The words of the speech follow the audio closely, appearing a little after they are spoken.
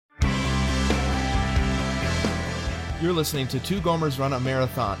You're listening to Two Gomers Run a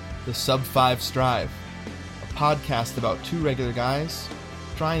Marathon, the Sub 5 Strive, a podcast about two regular guys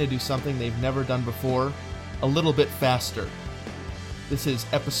trying to do something they've never done before a little bit faster. This is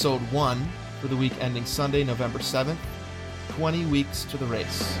episode 1 for the week ending Sunday, November 7th, 20 weeks to the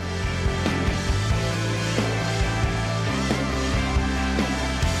race.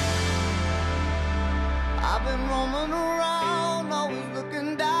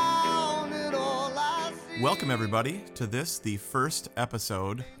 Welcome, everybody, to the first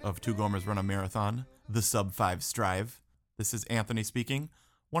episode of Two Gomers Run a Marathon, the Sub 5 Strive. This is Anthony speaking,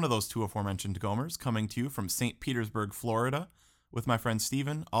 one of those two aforementioned Gomers, coming to you from St. Petersburg, Florida, with my friend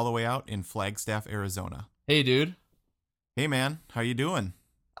Steven, all the way out in Flagstaff, Arizona. Hey, dude. Hey, man. How you doing?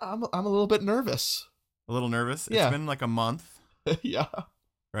 I'm a little bit nervous. A little nervous? Yeah. It's been like a month, Yeah.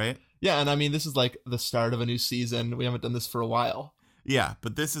 right? Yeah, and I mean, this is like the start of a new season. We haven't done this for a while. Yeah,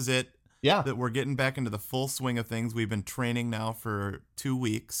 but this is it. Yeah. That we're getting back into the full swing of things. We've been training now for 2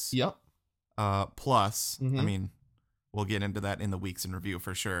 weeks. Yep. Plus, Mhm. I mean, we'll get into that in the weeks in review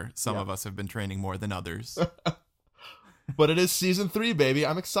for sure. Some Yep. of us have been training more than others. But it is season 3, baby.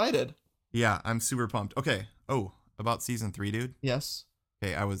 I'm excited. Yeah, I'm super pumped. Okay. Oh, about season 3, dude. Yes.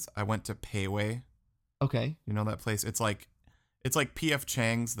 Okay, I went to Payway. Okay. You know that place? It's like PF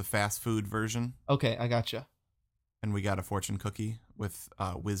Chang's, the fast food version. Okay, I gotcha. And we got a fortune cookie with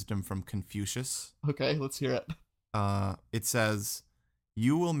wisdom from Confucius. Okay, let's hear it. It says,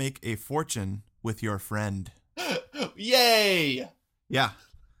 "You will make a fortune with your friend." Yay! Yeah.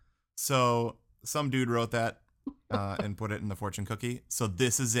 So some dude wrote that and put it in the fortune cookie. So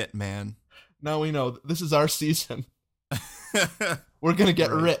this is it, man. Now we know this is our season. We're gonna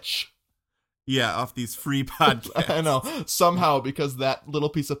get Right. rich. Yeah, off these free podcasts. I know. Somehow, because that little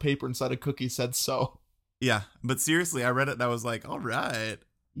piece of paper inside a cookie said so. Yeah, but seriously, I read it and I was like, all right.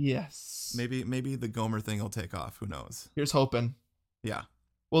 Yes. Maybe the Gomer thing will take off. Who knows? Here's hoping. Yeah.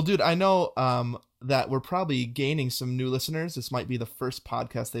 Well, dude, I know that we're probably gaining some new listeners. This might be the first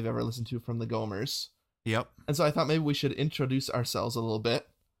podcast they've ever listened to from the Gomers. Yep. And so I thought maybe we should introduce ourselves a little bit.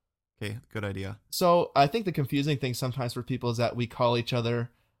 Okay, good idea. So I think the confusing thing sometimes for people is that we call each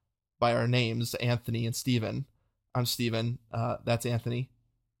other by our names, Anthony and Steven. I'm Steven. That's Anthony.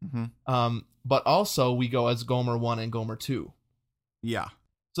 Mm-hmm. But also we go as Gomer 1 and Gomer 2. Yeah.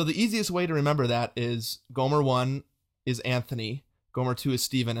 So the easiest way to remember that is Gomer 1 is Anthony, Gomer 2 is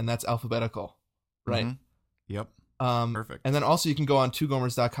Steven, and that's alphabetical, right? Mhm. Yep. Perfect. And then also you can go on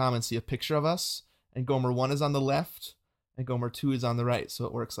twogomers.com and see a picture of us, and Gomer 1 is on the left, and Gomer 2 is on the right, so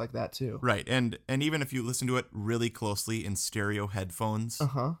it works like that too. Right. And even if you listen to it really closely in stereo headphones,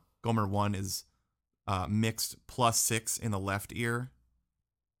 Uh-huh. Gomer 1 is mixed +6 in the left ear.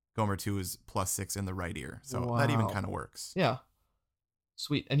 Gomer 2 is +6 in the right ear. So that even Wow. kind of works. Yeah.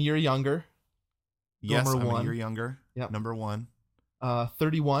 Sweet. And you're younger. Yes, Gomer I'm 1. a year younger. Yep. Number 1.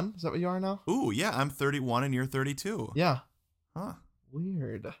 31. Is that what you are now? Ooh, yeah, I'm 31 and you're 32. Yeah. Huh.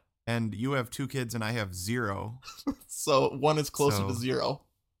 Weird. And you have 2 kids and I have 0. So 1 is closer to So- 0.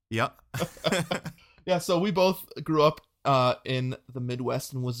 Yep. Yeah, so we both grew up in the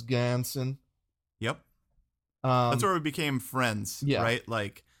Midwest in Wisconsin. Yep. Um, That's where we became friends, yeah. right?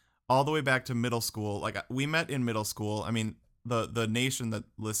 Like all the way back to middle school. Like we met in middle school. I mean, the nation that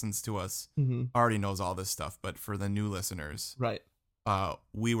listens to us mhm, already knows all this stuff, but for the new listeners, right,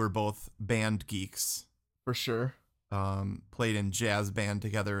 we were both band geeks. for sure. Played in jazz band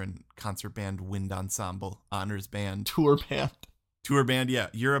together and concert band, wind ensemble, honors band, Tour band. tour band. Yeah,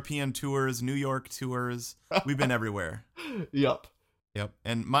 European tours, New York tours. We've been everywhere. Yep. Yep.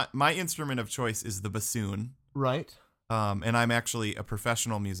 And my instrument of choice is the bassoon. Right. And I'm actually a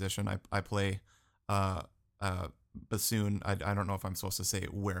professional musician. I play bassoon. I don't know if I'm supposed to say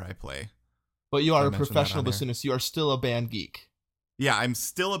where I play. But you are I a mentioned that professional on here. bassoonist. You are still a band geek. Yeah, I'm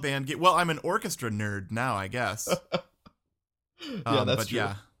still a band geek. Well, I'm an orchestra nerd now, I guess. Yeah, that's but true.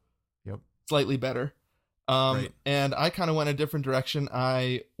 yeah. Yep. Slightly better. Right. And I kind of went a different direction.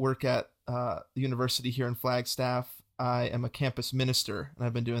 I work at the university here in Flagstaff. I am a campus minister, and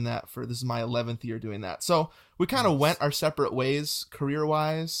I've been doing that this is my 11th year doing that. So we kind of Nice. went our separate ways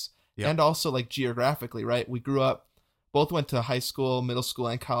career-wise Yep. and also like geographically, right? We grew up, both went to high school, middle school,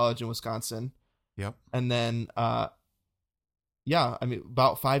 and college in Wisconsin. Yep. And then, yeah, I mean,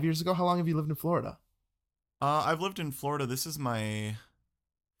 about 5 years ago, how long have you lived in Florida? I've lived in Florida. This is my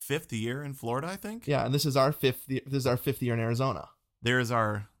 5th year in Florida, I think. Yeah, and this is our fifth year in Arizona. There's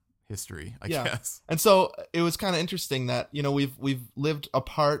our history, I Yeah. guess. And so it was kind of interesting that, you know, we've lived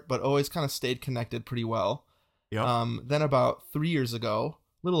apart, but always kind of stayed connected pretty well. Yep. Then about 3 years ago,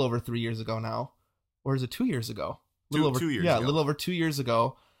 a little over 3 years ago now, or is it 2 years ago? Two years Yeah, ago. a little over 2 years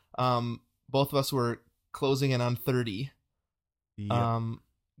ago. Both of us were closing in on 30. Yep.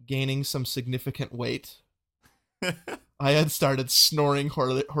 Gaining some significant weight. I had started snoring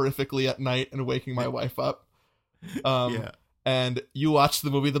horrifically at night and waking my wife up. Yeah. And you watched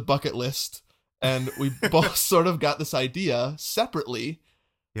the movie The Bucket List, and we both sort of got this idea separately.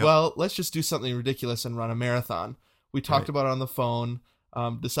 Yep. Well, let's just do something ridiculous and run a marathon. We talked about it on the phone,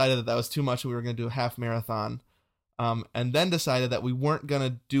 decided that was too much and we were going to do a half marathon, and then decided that we weren't going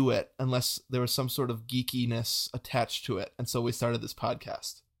to do it unless there was some sort of geekiness attached to it. And so we started this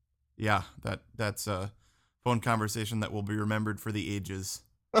podcast. Yeah, that's a phone conversation that will be remembered for the ages.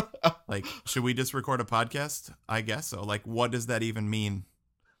 Like, should we just record a podcast? I guess so. Like, what does that even mean?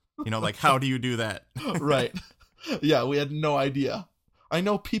 Like, how do you do that? Right. Yeah, we had no idea. I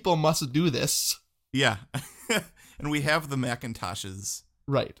know people must do this. Yeah. And we have the Macintoshes.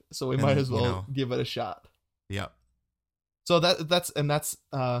 Right. So we might as well give it a shot. Yep. So that's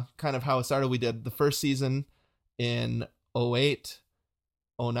kind of how it started. We did the first season in 08,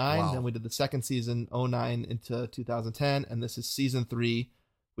 09. Wow. Then we did the second season, 09 into 2010. And this is season 3.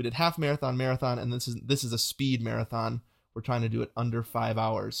 We did half marathon, and this is a speed marathon. We're trying to do it under 5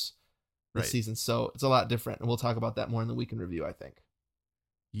 hours this season. So it's a lot different. And we'll talk about that more in the week in review, I think.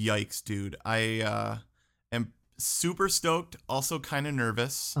 Yikes, dude. I am super stoked, also kind of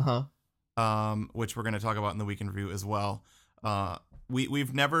nervous. Which we're going to talk about in the week in review as well.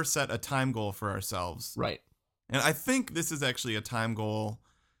 We've never set a time goal for ourselves. Right. And I think this is actually a time goal.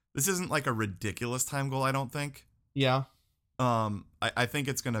 This isn't like a ridiculous time goal, I don't think. Yeah. I think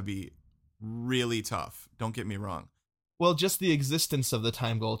it's going to be really tough. Don't get me wrong. Well, just the existence of the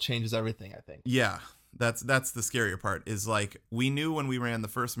time goal changes everything, I think. Yeah. That's the scarier part, is like, we knew when we ran the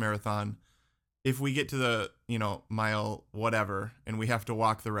first marathon, if we get to the, mile whatever and we have to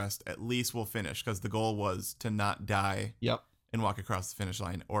walk the rest, at least we'll finish, because the goal was to not die. Yep. And walk across the finish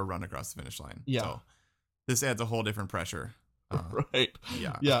line or run across the finish line. Yeah. So this adds a whole different pressure. Right.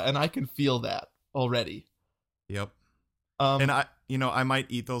 Yeah. Yeah, and I can feel that already. Yep. And I might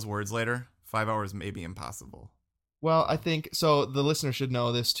eat those words later. 5 hours may be impossible. Well, I think so. The listener should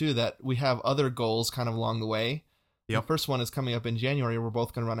know this too, that we have other goals kind of along the way. Yep. The first one is coming up in January. We're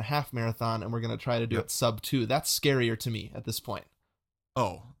both going to run a half marathon, and we're going to try to do it sub 2. That's scarier to me at this point.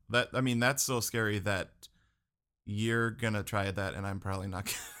 Oh, that's so scary that you're going to try that, and I'm probably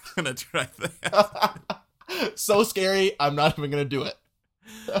not going to try that. So scary, I'm not even going to do it.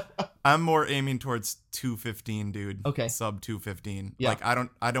 I'm more aiming towards 2:15, dude. Okay. Sub 2:15. Yeah. Like,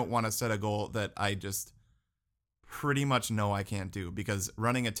 I don't want to set a goal that I just pretty much know I can't do, because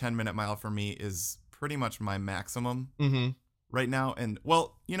running a 10-minute mile for me is pretty much my maximum right now. And,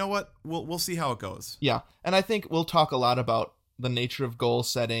 well, you know what? We'll see how it goes. Yeah. And I think we'll talk a lot about the nature of goal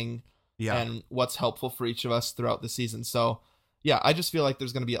setting and what's helpful for each of us throughout the season. So, yeah, I just feel like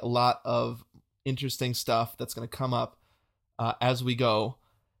there's going to be a lot of interesting stuff that's going to come up as we go.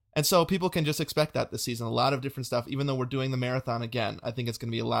 And so people can just expect that this season. A lot of different stuff. Even though we're doing the marathon again, I think it's going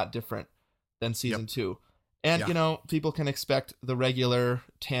to be a lot different than season 2. And, people can expect the regular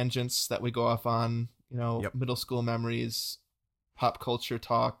tangents that we go off on, middle school memories, pop culture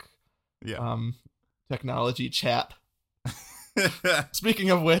talk, technology chat. Speaking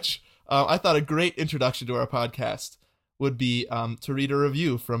of which, I thought a great introduction to our podcast would be to read a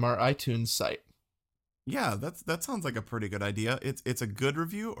review from our iTunes site. Yeah, that sounds like a pretty good idea. It's a good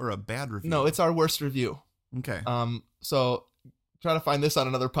review or a bad review? No, it's our worst review. Okay. So try to find this on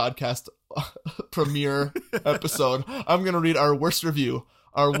another podcast premiere episode. I'm gonna read our worst review,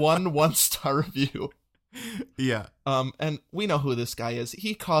 our 1-star review. Yeah. And we know who this guy is.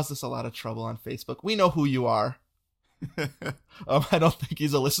 He caused us a lot of trouble on Facebook. We know who you are. I don't think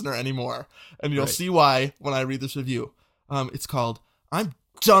he's a listener anymore, and you'll see why when I read this review. It's called "I'm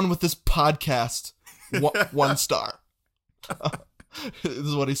Done with This Podcast." 1 star. This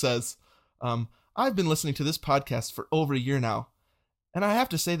is what he says. I've been listening to this podcast for over a year now, and I have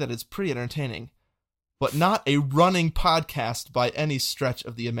to say that it's pretty entertaining, but not a running podcast by any stretch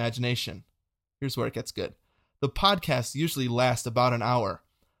of the imagination. Here's where it gets good. The podcast usually lasts about an hour,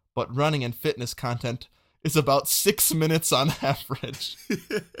 but running and fitness content is about 6 minutes on average.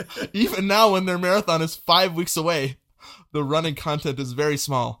 Even now, when their marathon is 5 weeks away, the running content is very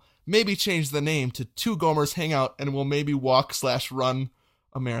small. Maybe change the name to Two Gomers Hangout, and we'll maybe walk/run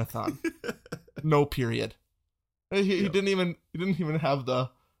a marathon. No period. He didn't even have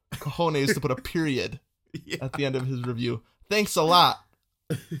the cojones to put a period at the end of his review. Thanks a lot.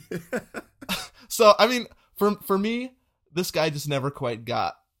 So, I mean, for me, this guy just never quite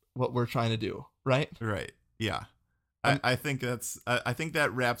got what we're trying to do, right? Right. Yeah. I think I think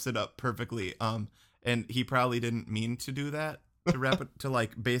that wraps it up perfectly. And he probably didn't mean to do that. to wrap it, to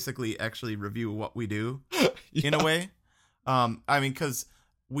like basically actually review what we do in Yeah. a way. I mean, because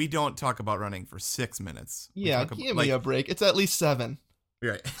we don't talk about running for 6 minutes. We Yeah, talk give me a break. It's at least 7.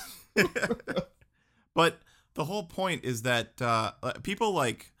 right. But the whole point is that people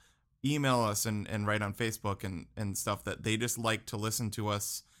like email us and write on Facebook and stuff that they just like to listen to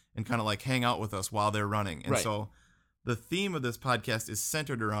us and kind of like hang out with us while they're running. And Right. so the theme of this podcast is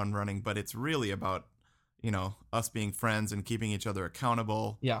centered around running, but it's really about, us being friends and keeping each other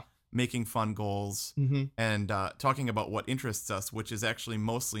accountable, Yeah. making fun goals, Mm-hmm. and talking about what interests us, which is actually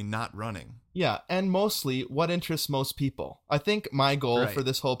mostly not running. Yeah, and mostly what interests most people. I think my goal Right. for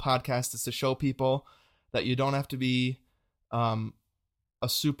this whole podcast is to show people that you don't have to be a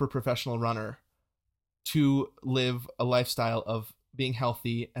super professional runner to live a lifestyle of being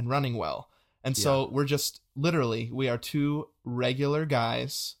healthy and running well. And so we're just we are 2 regular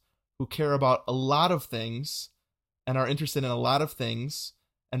guys who care about a lot of things and are interested in a lot of things,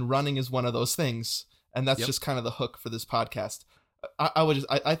 and running is one of those things. And that's Yep. just kind of the hook for this podcast.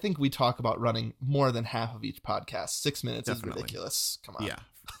 I think we talk about running more than half of each podcast. 6 minutes Definitely. is ridiculous. Come on. Yeah,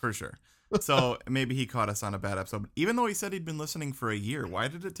 for sure. So maybe he caught us on a bad episode. Even though he said he'd been listening for a year, why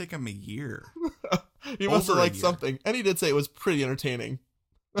did it take him a year? He must have Over a liked year. something. And he did say it was pretty entertaining.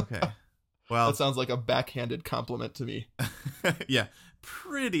 Okay. Well, That sounds like a backhanded compliment to me. yeah,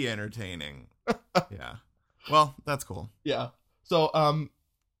 pretty entertaining. Yeah. Well, that's cool. Yeah. So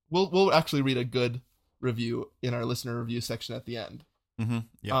we'll actually read a good review in our listener review section at the end. Mm-hmm.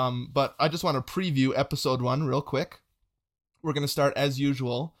 Yeah. But I just want to preview episode 1 real quick. We're going to start as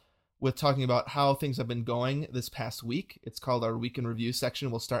usual with talking about how things have been going this past week. It's called our week in review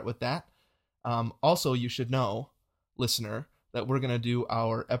section. We'll start with that. Also, you should know, listener, that we're going to do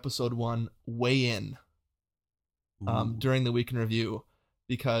our episode 1 weigh-in Ooh. during the week in review,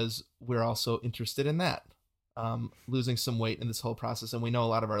 because we're also interested in that, losing some weight in this whole process. And we know a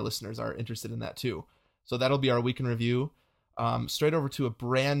lot of our listeners are interested in that too. So that'll be our week in review. Straight over to a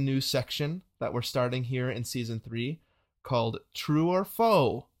brand new section that we're starting here in season 3 called True or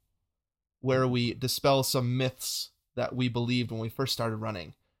Faux, where we dispel some myths that we believed when we first started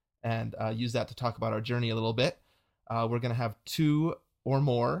running and use that to talk about our journey a little bit. We're going to have 2 or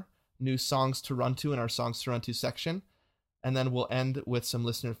more new songs to run to in our songs to run to section. And then we'll end with some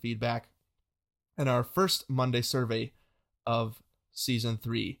listener feedback and our first Monday survey of season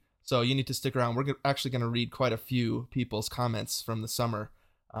 3. So you need to stick around. We're actually going to read quite a few people's comments from the summer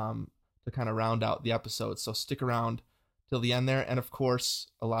to kind of round out the episode. So stick around till the end there. And of course,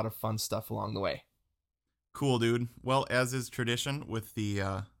 a lot of fun stuff along the way. Cool, dude. Well, as is tradition with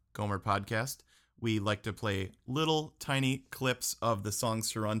the Gomer podcast, we like to play little tiny clips of the songs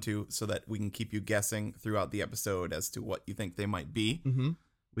to run to so that we can keep you guessing throughout the episode as to what you think they might be. Mm-hmm.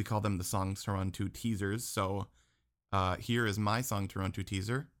 We call them the songs to run to teasers. So here is my song to run to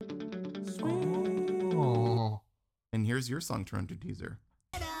teaser. Oh. And here's your song to run to teaser.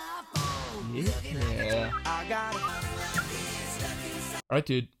 Yeah. All right,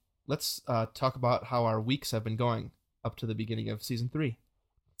 dude. Let's talk about how our weeks have been going up to the beginning of season 3.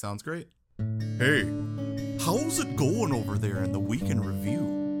 Sounds great. Hey, how's it going over there in the Week in Review?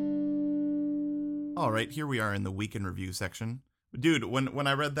 All right, here we are in the Week in Review section. Dude, when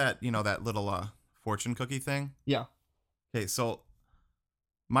I read that, that little fortune cookie thing. Yeah. Okay, so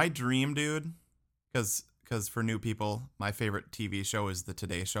my dream, dude, because for new people, my favorite TV show is The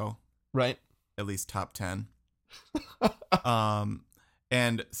Today Show. Right. At least top 10.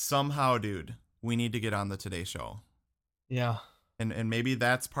 And somehow, dude, we need to get on The Today Show. Yeah. And maybe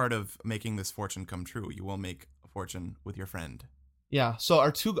that's part of making this fortune come true. You will make a fortune with your friend. Yeah. So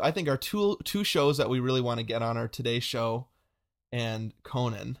our two shows that we really want to get on are Today Show and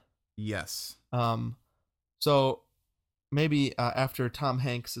Conan. Yes. So maybe after Tom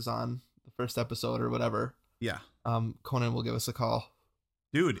Hanks is on the first episode or whatever, Yeah. Conan will give us a call.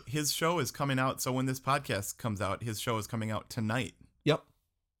 Dude, his show is coming out. So when this podcast comes out, his show is coming out tonight. Yep.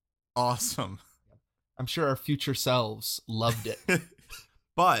 Awesome. I'm sure our future selves loved it.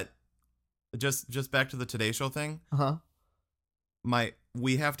 But just back to the Today Show thing. Uh-huh.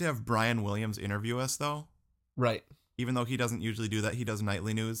 We have to have Brian Williams interview us though. Right. Even though he doesn't usually do that, he does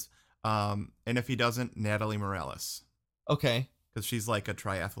nightly news. And if he doesn't, Natalie Morales, Okay. because she's like a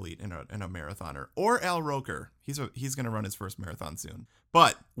triathlete and a marathoner, or Al Roker. He's going to run his first marathon soon.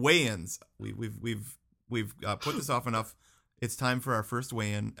 But weigh-ins, we've put this off enough. It's time for our first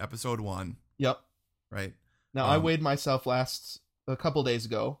weigh-in, episode 1. Yep. Right. Now I weighed myself a couple days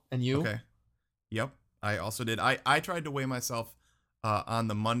ago, and you? Okay. Yep. I also did. I tried to weigh myself on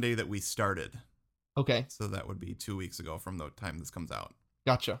the Monday that we started. Okay. So that would be 2 weeks ago from the time this comes out.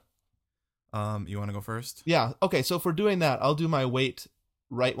 Gotcha. You want to go first? Yeah. Okay. So if we're doing that, I'll do my weight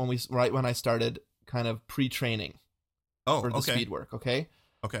right when I started kind of pre-training Oh, for the okay. speed work. Okay.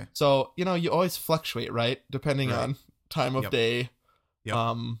 Okay. So, you always fluctuate, right? Depending Right. on time of Yep. day, Yep.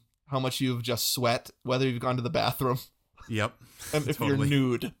 how much you've just sweat, whether you've gone to the bathroom, Yep. and if Totally. you're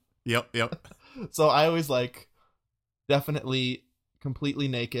nude. Yep. Yep. So I always definitely completely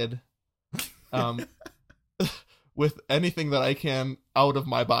naked, um, with anything that I can out of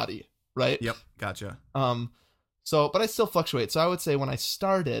my body, right? Yep. Gotcha. But I still fluctuate. So I would say when I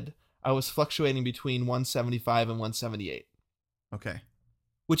started, I was fluctuating between 175 and 178, Okay.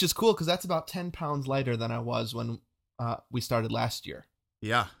 which is cool because that's about 10 pounds lighter than I was when we started last year.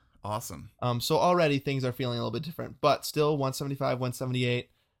 Yeah. Awesome. So already things are feeling a little bit different, but still 175, 178.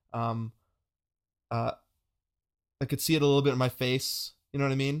 I could see it a little bit in my face. You know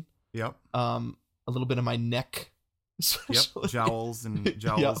what I mean? Yep. A little bit of my neck. Yep. Especially. Jowls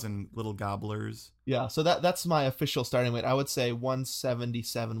and little gobblers. Yeah. So that's my official starting weight. I would say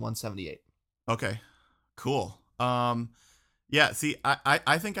 177, 178. Okay. Cool. Yeah, see,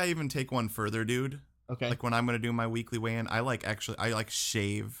 I think I even take one further, dude. Okay. Like when I'm gonna do my weekly weigh-in, I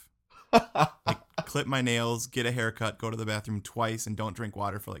shave, clip my nails, get a haircut, go to the bathroom twice, and don't drink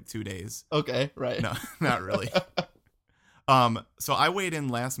water for like 2 days. Okay. Right. No, not really. So I weighed in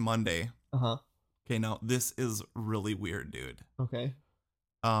last Monday. Uh-huh. Okay, now this is really weird, dude. Okay.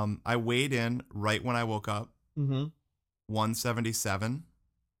 I weighed in right when I woke up, Mm-hmm. 177,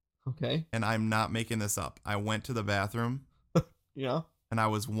 Okay. and I'm not making this up. I went to the bathroom Yeah. and I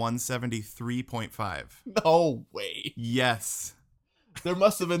was 173.5. No way. Yes. There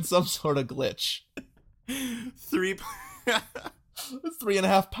must have been some sort of glitch. 3 That's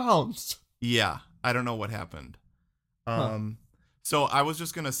 3.5 pounds. Yeah, I don't know what happened. So I was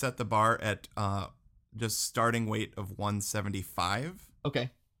just gonna set the bar at just starting weight of 175. Okay.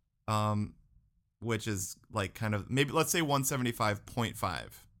 Which is like kind of maybe let's say 175.5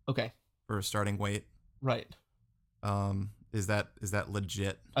 Okay. for a starting weight. Right. Is that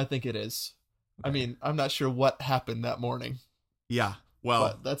legit? I think it is. Okay. I mean, I'm not sure what happened that morning, Yeah. Well,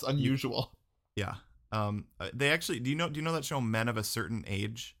 but that's unusual. yeah. They actually do you know that show Men of a Certain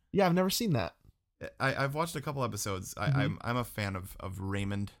Age? Yeah, I've never seen that. I've watched a couple episodes. Mhm. I'm a fan of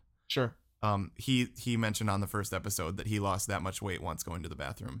Raymond. Sure. He mentioned on the first episode that he lost that much weight once going to the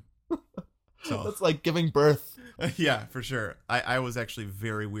bathroom. So That's like giving birth. yeah, for sure. I was actually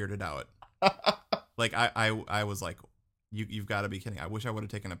very weirded out. Like I was like, you've got to be kidding. I wish I would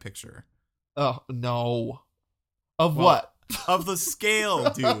have taken a picture Oh, no. Of Well, what? of the scale,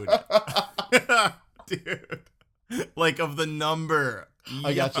 dude. Dude. Like of the number.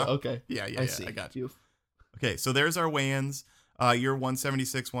 I gotcha. Yeah. Okay. Yeah, I see. I got you. Okay, so there's our weigh-ins. You're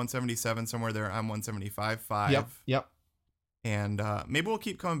 176, 177, somewhere there. I'm 175.5. Yep. And maybe we'll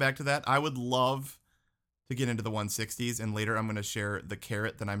keep coming back to that. I would love to get into the 160s, and later I'm going to share the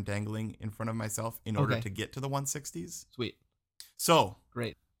carrot that I'm dangling in front of myself in order Okay. to get to the 160s. Sweet. So,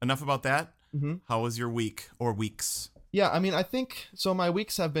 Great. enough about that. Mm-hmm. How was your week or weeks? Yeah, I mean, I think so. My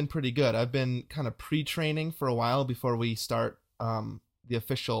weeks have been pretty good. I've been kind of pre-training for a while before we start the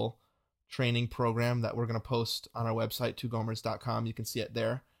official training program that we're going to post on our website, twogomers.com. You can see it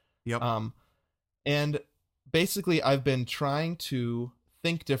there. Yep. And basically, I've been trying to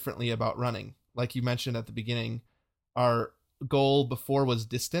think differently about running. Like you mentioned at the beginning, our goal before was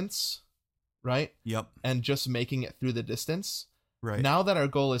distance, right? Yep. And just making it through the distance. Right. Now that our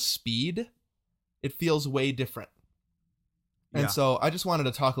goal is speed, it feels way different. And Yeah. so I just wanted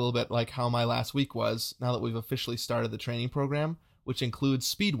to talk a little bit like how my last week was now that we've officially started the training program, which includes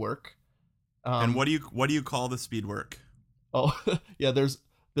speed work. And what do you call the speed work? Oh, yeah, there's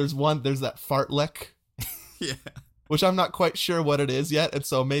that fartlek, Yeah. which I'm not quite sure what it is yet. And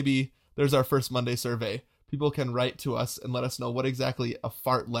so maybe there's our first Monday survey. People can write to us and let us know what exactly a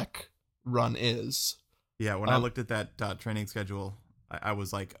fartlek run is. Yeah, when I looked at that training schedule, I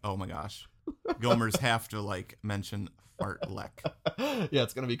was like, oh my gosh. Gomers have to like mention fartlek. Yeah,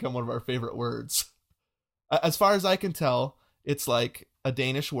 it's going to become one of our favorite words. As far as I can tell, it's like a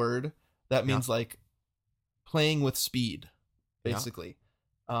Danish word that means like playing with speed, basically.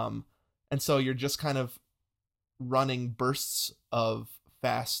 And so you're just kind of running bursts of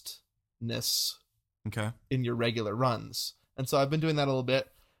fastness Okay. in your regular runs. And so I've been doing that a little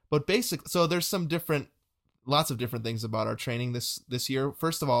bit. But so there's lots of different things about our training this year.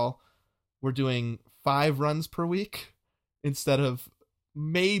 First of all, we're doing 5 runs per week instead of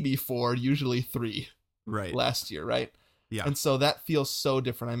maybe 4, usually 3 Right. last year, right? Yeah. And so that feels so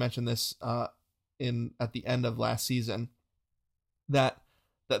different. I mentioned this at the end of last season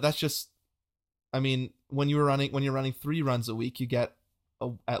that's just, I mean, when you're running 3 runs a week, you get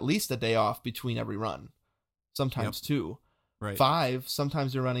at least a day off between every run, sometimes two. Right. 5,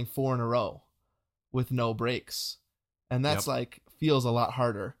 sometimes you're running 4 in a row with no breaks. And that's like feels a lot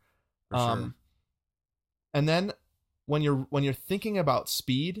harder. For sure. And then when you're thinking about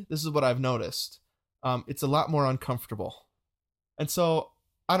speed, this is what I've noticed. It's a lot more uncomfortable. And so,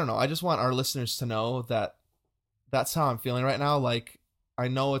 I don't know, I just want our listeners to know that that's how I'm feeling right now. Like, I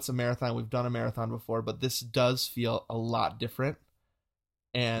know it's a marathon, we've done a marathon before, but this does feel a lot different.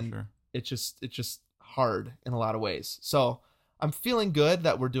 And it's just hard in a lot of ways. So, I'm feeling good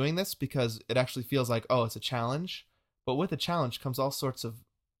that we're doing this because it actually feels like, oh, it's a challenge. But with a challenge comes all sorts of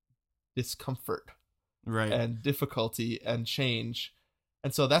discomfort. Right. And difficulty and change.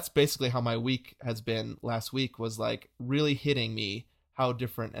 And so that's basically how my week has been last week, was like really hitting me how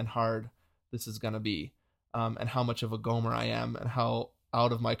different and hard this is going to be, and how much of a gomer I am and how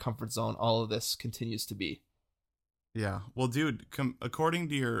out of my comfort zone all of this continues to be. Yeah. Well, dude, according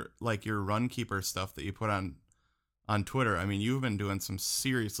to your Runkeeper stuff that you put on Twitter, I mean, you've been doing some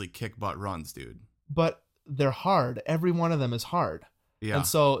seriously kick butt runs, dude. But they're hard. Every one of them is hard. Yeah. And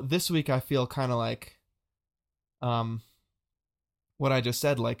so this week I feel kind of like what I just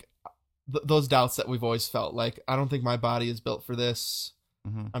said, like those doubts that we've always felt. Like, I don't think my body is built for this.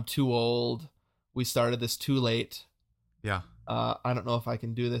 Mm-hmm. I'm too old. We started this too late. Yeah. I don't know if I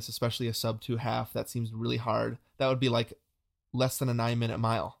can do this, especially a sub 2 half. That seems really hard. That would be like less than a 9-minute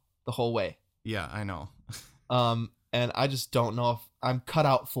mile the whole way. Yeah, I know. And I just don't know if I'm cut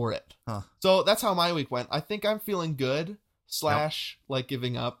out for it. Huh. So that's how my week went. I think I'm feeling good / like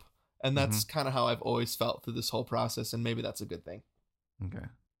giving up. And that's kind of how I've always felt through this whole process. And maybe that's a good thing. Okay.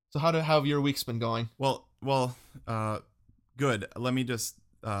 So how have your weeks been going? Well, good. Let me just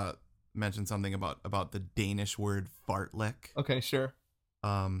mention something about the Danish word fartlek. Okay, sure.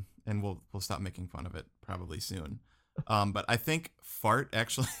 And we'll stop making fun of it probably soon. But I think fart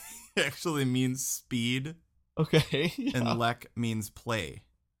actually means speed. Okay. Yeah. And lek means play.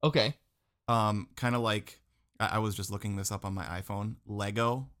 Okay. Kind of like, I was just looking this up on my iPhone.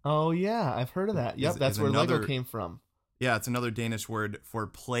 Lego. Oh yeah, I've heard of that. Yep, that's where Lego came from. Yeah, it's another Danish word for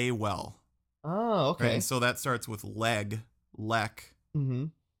play well. Oh, okay. Right? And so that starts with lek. Mm-hmm.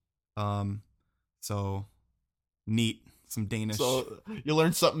 So neat. Some Danish. So you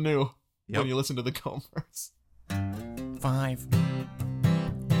learn something new when you listen to the Gomers. 5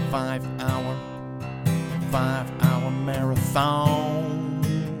 hour marathon.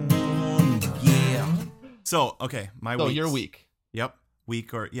 Yeah. So, okay, my week. So your week. Yep.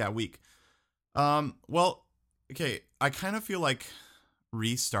 Week. Well, okay, I kind of feel like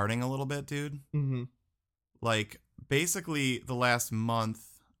restarting a little bit, dude. Mm-hmm. Like, basically the last month,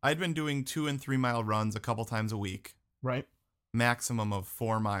 I'd been doing 2 and 3 mile runs a couple times a week. Right. Maximum of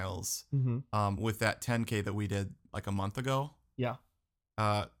 4 miles. Mm-hmm. With that 10K that we did like a month ago. Yeah.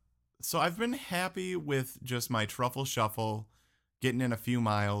 So I've been happy with just my truffle shuffle, getting in a few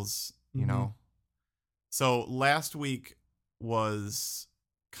miles, you know. So last week was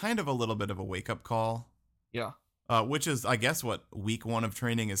kind of a little bit of a wake-up call. Yeah. Which is, I guess, what week 1 of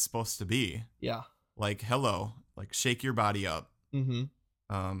training is supposed to be. Yeah. Like, hello, like shake your body up.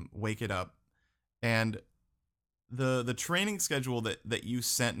 Mm-hmm. Wake it up. And the training schedule that you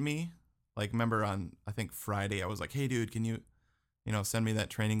sent me, like, remember on, I think, Friday, I was like, hey, dude, can you send me that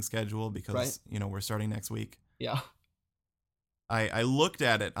training schedule because, we're starting next week. Yeah. I looked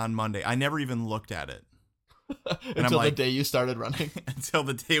at it on Monday. I never even looked at it. Until the day you started running. Until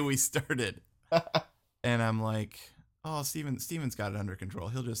the day we started. And I'm like, oh, Steven's got it under control.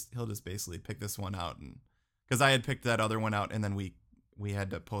 He'll just basically pick this one out. And because I had picked that other one out and then we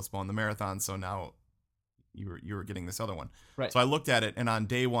had to postpone the marathon. So now you were getting this other one. Right. So I looked at it, and on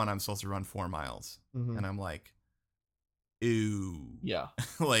day 1, I'm supposed to run 4 miles. Mm-hmm. And I'm like, ooh. Yeah.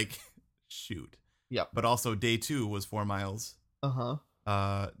 Like, shoot. Yep. But also day 2 was 4 miles. Uh-huh.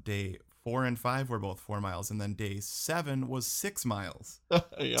 Day 4 and 5 were both 4 miles. And then day 7 was 6 miles.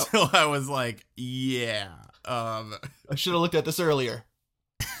 Yep. So I was like, yeah. I should have looked at this earlier.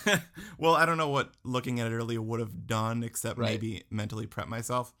 Well, I don't know what looking at it earlier would have done, except maybe mentally prep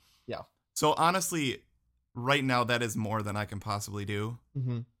myself. Yeah. So honestly, right now, that is more than I can possibly do.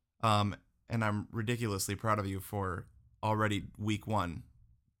 Mm-hmm. And I'm ridiculously proud of you for already week 1,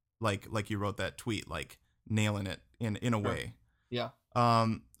 like you wrote that tweet, like nailing it in a way. Yeah.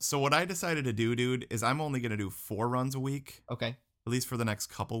 So what I decided to do, dude, is I'm only gonna do 4 runs a week. Okay. At least for the next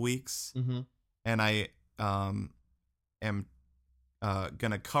couple weeks. Mm-hmm. And I am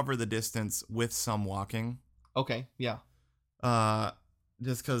gonna cover the distance with some walking. Okay. Yeah.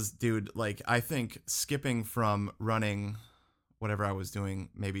 Just because, dude, like, I think skipping from running whatever I was doing,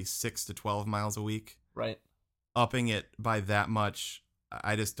 maybe 6 to 12 miles a week, right, upping it by that much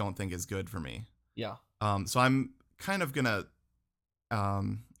I just don't think is good for me. Yeah. So I'm kind of gonna, I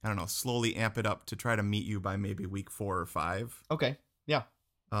don't know, slowly amp it up to try to meet you by maybe week 4 or 5. Okay. Yeah.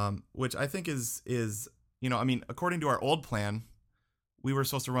 Which I think is, I mean, according to our old plan, we were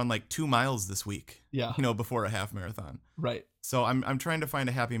supposed to run like 2 miles this week. Yeah. Before a half marathon. Right. So I'm trying to find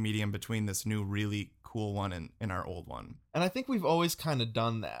a happy medium between this new really cool one and our old one. And I think we've always kind of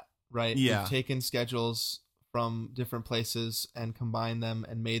done that, right? Yeah. We've taken schedules from different places and combined them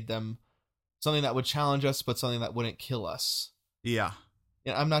and made them something that would challenge us, but something that wouldn't kill us. Yeah.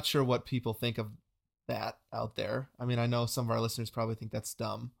 Yeah, I'm not sure what people think of that out there. I mean, I know some of our listeners probably think that's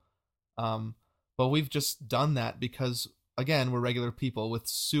dumb. But we've just done that because, again, we're regular people with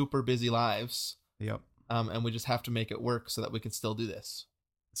super busy lives. Yep. And we just have to make it work so that we can still do this.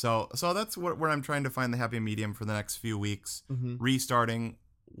 So that's where I'm trying to find the happy medium for the next few weeks, Mm-hmm. restarting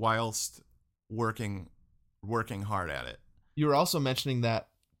whilst working hard at it. You were also mentioning that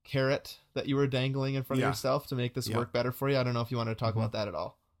carrot that you were dangling in front of yourself to make this work better for you. I don't know if you want to talk about that at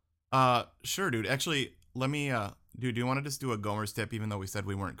all. Sure, dude. Actually, let me, do you want to just do a Gomer's tip even though we said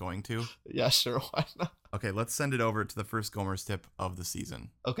we weren't going to? Yeah, sure. Why not? Okay, let's send it over to the first Gomer's tip of the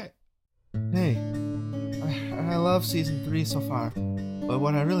season. Okay. Hey, I love season 3 so far, but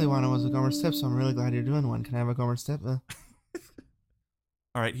what I really wanted was a Gomer's tip, so I'm really glad you're doing one. Can I have a Gomer's tip?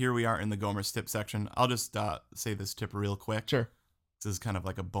 All right, here we are in the Gomer's tip section. I'll just say this tip real quick. Sure. This is kind of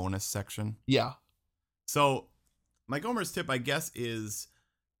like a bonus section. Yeah. So my Gomer's tip, I guess, is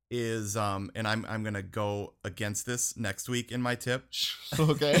and I'm gonna go against this next week in my tip.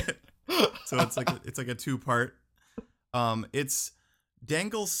 Okay. So it's like a 2-part. It's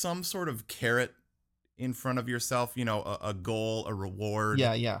dangle some sort of carrot in front of yourself. A goal, a reward.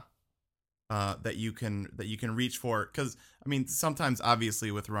 Yeah. That you can reach for, because I mean sometimes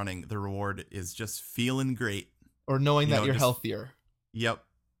obviously with running the reward is just feeling great or knowing that you're healthier. Yep.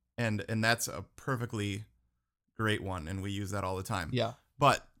 And that's a perfectly great one, and we use that all the time. Yeah.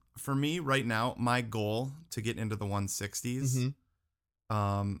 But for me right now, my goal to get into the 160s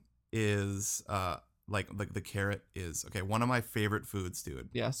is like the carrot is okay. One of my favorite foods, dude.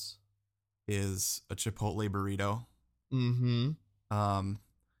 Yes. Is a Chipotle burrito. Mm-hmm.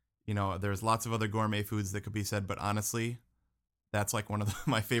 There's lots of other gourmet foods that could be said, but honestly, that's like one of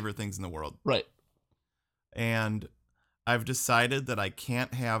my favorite things in the world. Right. And I've decided that I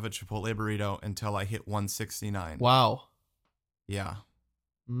can't have a Chipotle burrito until I hit 169. Wow. Yeah.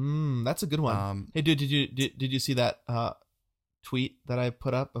 That's a good one. Hey, dude, did you see that tweet that I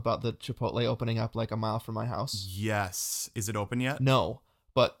put up about the Chipotle opening up like a mile from my house? Yes. Is it open yet? No.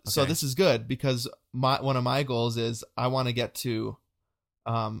 But okay. So this is good because one of my goals is I want to get to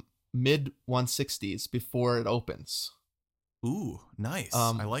mid 160s before it opens. Ooh, nice.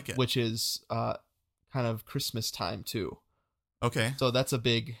 I like it. Which is kind of Christmas time too. Okay. So that's a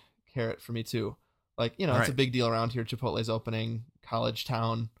big carrot for me too. Like, it's a big deal around here. Chipotle's opening, college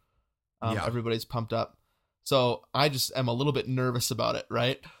town. Everybody's pumped up. So I just am a little bit nervous about it,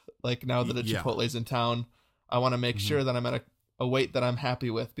 right? Like now that a Chipotle's in town, I want to make sure that I'm at a weight that I'm happy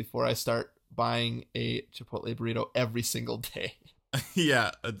with before I start buying a Chipotle burrito every single day.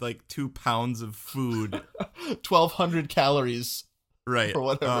 Yeah, like 2 pounds of food. 1,200 calories. Right. Or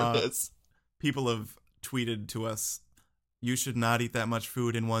whatever it is. People have tweeted to us, you should not eat that much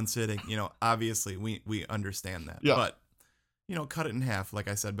food in one sitting. Obviously we understand that. Yeah. But, cut it in half, like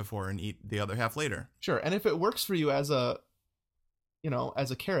I said before, and eat the other half later. Sure. And if it works for you as a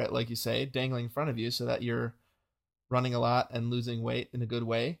carrot, like you say, dangling in front of you so that you're running a lot and losing weight in a good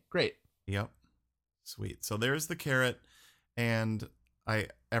way, great. Yep. Sweet. So there's the carrot. And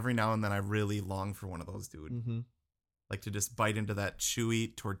every now and then I really long for one of those, dude. Mm-hmm. Like to just bite into that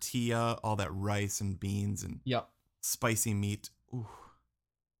chewy tortilla, all that rice and beans and spicy meat. Ooh.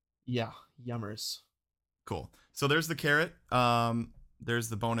 Yeah, yummers. Cool. So there's the carrot. There's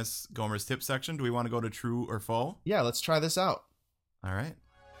the bonus Gomer's tip section. Do we want to go to true or faux? Yeah, let's try this out. All right.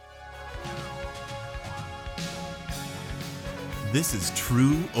 This is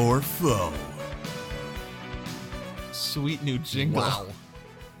true or faux. Sweet new jingle. Wow.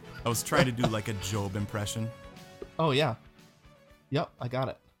 I was trying to do like a Job impression. Oh, yeah. Yep, I got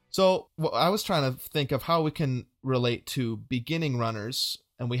it. So I was trying to think of how we can relate to beginning runners,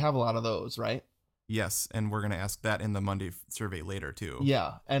 and we have a lot of those, right? Yes, and we're going to ask that in the Monday survey later, too.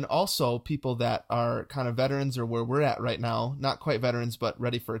 Yeah, and also people that are kind of veterans or where we're at right now, not quite veterans, but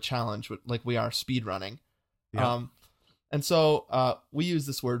ready for a challenge, like we are speed running. Yep. And so we use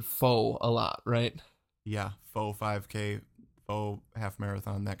this word faux a lot, right? Yeah, faux 5K, faux half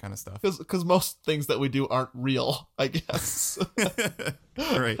marathon, that kind of stuff. Because most things that we do aren't real, I guess.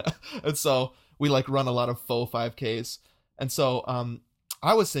 Right. And so we run a lot of faux 5Ks. And so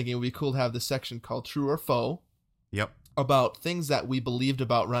I was thinking it would be cool to have this section called True or Faux, Yep. about things that we believed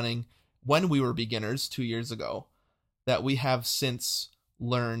about running when we were beginners 2 years ago that we have since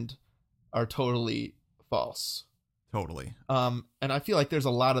learned are totally false. Totally. And I feel like there's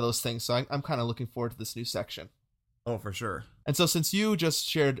a lot of those things, so I'm kind of looking forward to this new section. Oh, for sure. And so since you just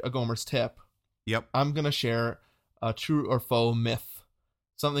shared a Gomer's tip, Yep. I'm going to share a true or faux myth,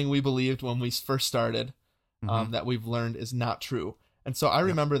 something we believed when we first started that we've learned is not true. And so I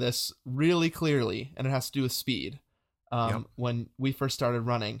remember this really clearly, and it has to do with speed. When we first started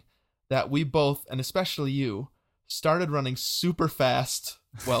running, that we both, and especially you, started running super fast,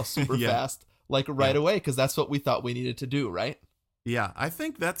 fast, like right away, because that's what we thought we needed to do, right? Yeah, I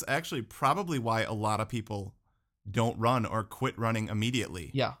think that's actually probably why a lot of people don't run or quit running immediately.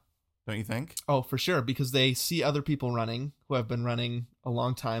 Yeah. Don't you think? Oh, for sure, because they see other people running who have been running a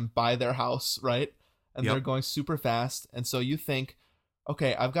long time by their house, right? And they're going super fast. And so you think,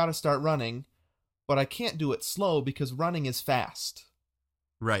 okay, I've got to start running, but I can't do it slow because running is fast.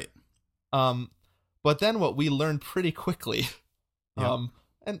 Right. But then what we learned pretty quickly, and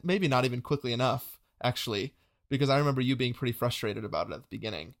maybe not even quickly enough, actually, because I remember you being pretty frustrated about it at the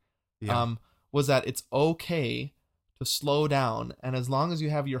beginning, was that it's okay to slow down. And as long as you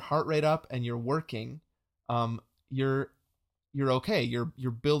have your heart rate up and you're working, you're okay.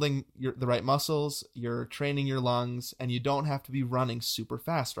 You're building the right muscles, you're training your lungs, and you don't have to be running super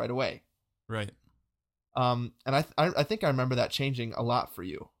fast right away. Right. And I think I remember that changing a lot for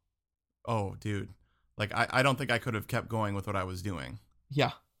you. Oh, dude. Like, I don't think I could have kept going with what I was doing.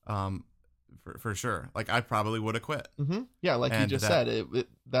 Yeah. For sure. Like, I probably would have quit. Mm-hmm. Yeah, like And you just said,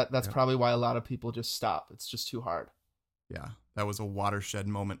 that's probably why a lot of people just stop. It's just too hard. Yeah, that was a watershed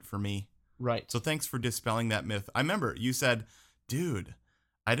moment for me. Right. So thanks for dispelling that myth. I remember you said, dude,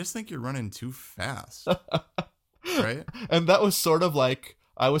 I just think you're running too fast. Right? And that was sort of like,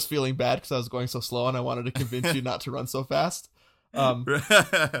 I was feeling bad because I was going so slow and I wanted to convince you not to run so fast.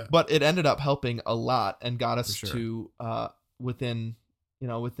 But it ended up helping a lot and got us to within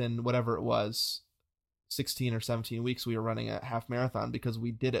whatever it was, 16 or 17 weeks, we were running a half marathon because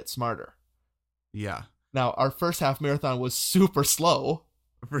we did it smarter. Yeah. Now, our first half marathon was super slow.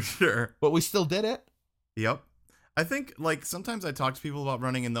 For sure. But we still did it. Yep. I think, like, sometimes I talk to people about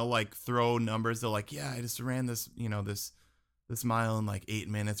running and they'll, like, throw numbers. They're like, yeah, I just ran this, this mile in, like, 8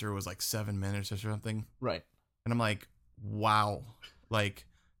 minutes, or it was, like, 7 minutes or something. Right. And I'm like, wow. Like,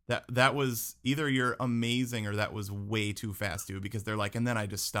 that was either you're amazing or that was way too fast, dude, because they're like, and then I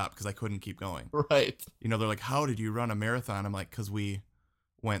just stopped because I couldn't keep going. Right. They're like, how did you run a marathon? I'm like, because we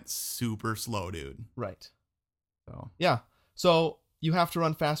went super slow, dude. Right. So. Yeah. So you have to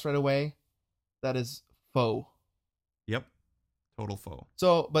run fast right away. That is faux. Yep. Total faux.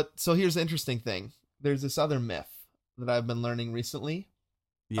 So here's the interesting thing. There's this other myth that I've been learning recently.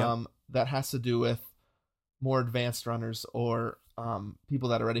 That has to do with more advanced runners or people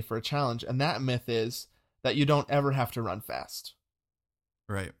that are ready for a challenge. And that myth is that you don't ever have to run fast.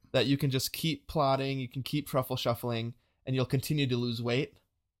 Right. That you can just keep plodding, you can keep truffle shuffling, and you'll continue to lose weight.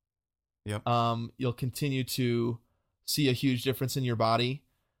 Yep. You'll continue to see a huge difference in your body.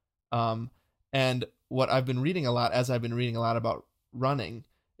 And what I've been reading a lot, as I've been reading a lot about running,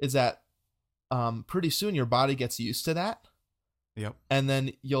 is that pretty soon your body gets used to that. Yep. And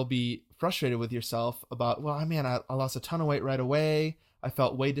then you'll be frustrated with yourself about, well, man, I lost a ton of weight right away. I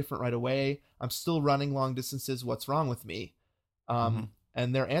felt way different right away. I'm still running long distances. What's wrong with me? And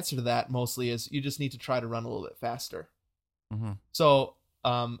their answer to that mostly is you just need to try to run a little bit faster. Mm-hmm. So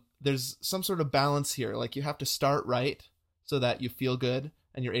there's some sort of balance here. Like, you have to start right so that you feel good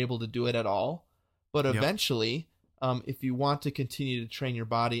and you're able to do it at all. But eventually, if you want to continue to train your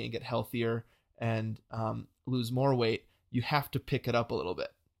body and get healthier and lose more weight, you have to pick it up a little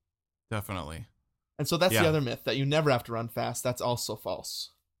bit. Definitely. And so that's the other myth, that you never have to run fast. That's also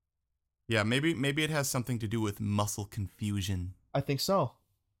false. Yeah, maybe it has something to do with muscle confusion. I think so.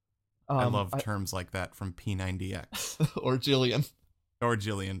 I love terms like that from P90X. Or Jillian. Or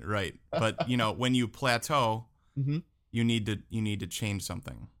Jillian, right. But, when you plateau, you need to change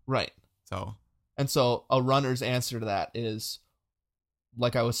something. Right. And so a runner's answer to that is,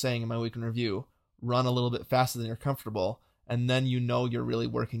 like I was saying in my week in review, run a little bit faster than you're comfortable, and then you're really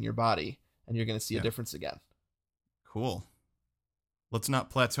working your body, and you're going to see a difference again. Cool. Let's not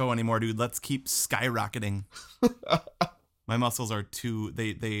plateau anymore, dude. Let's keep skyrocketing. My muscles are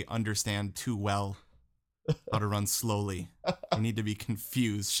they understand too well how to run slowly. I need to be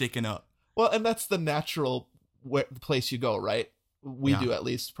confused, shaken up. Well, and that's the natural place you go, right? We do, at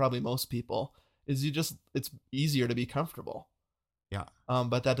least, probably most people, is it's easier to be comfortable. Yeah.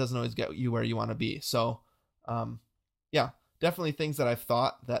 But that doesn't always get you where you want to be. So, definitely things that I've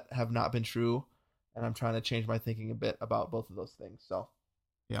thought that have not been true, and I'm trying to change my thinking a bit about both of those things. So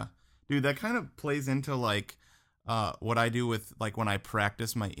Yeah. Dude, that kind of plays into like what I do with like when I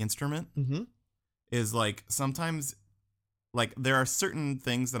practice my instrument is like sometimes like there are certain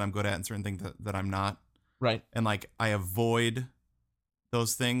things that I'm good at and certain things that I'm not. right. And like I avoid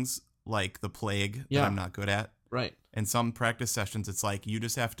those things like the plague that I'm not good at. Right. And some practice sessions, it's like you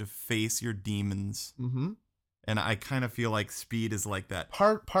just have to face your demons. Mm-hmm. And I kind of feel like speed is like that.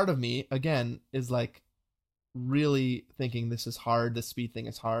 Part of me, again, is like really thinking this is hard, the speed thing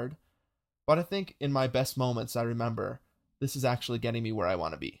is hard. But I think in my best moments, I remember this is actually getting me where I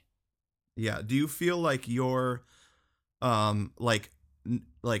want to be. Yeah. Do you feel like your like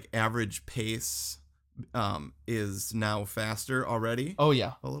average pace is now faster already? Oh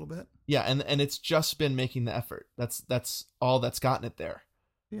yeah. A little bit. Yeah, and it's just been making the effort. That's all that's gotten it there.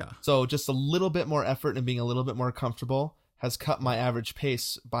 Yeah. So just a little bit more effort and being a little bit more comfortable has cut my average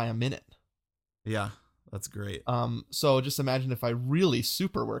pace by a minute. Yeah, that's great. So just imagine if I really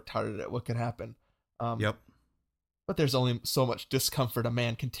super worked hard at it, what could happen? Yep. But there's only so much discomfort a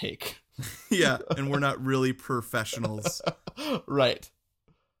man can take. Yeah, and we're not really professionals. Right.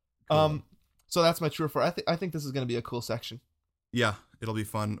 Cool. So that's my true or false. I think this is going to be a cool section. Yeah, it'll be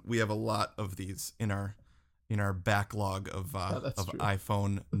fun. We have a lot of these in our backlog of true.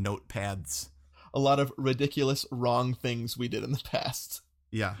 iPhone notepads. A lot of ridiculous wrong things we did in the past.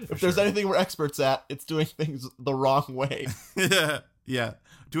 Yeah. If there's anything we're experts at, it's doing things the wrong way. Yeah.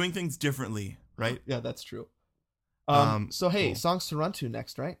 Doing things differently, right? Yeah, that's true. So hey, cool. songs to run to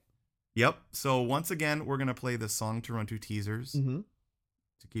next, right? Yep. So once again, we're gonna play the song to run to teasers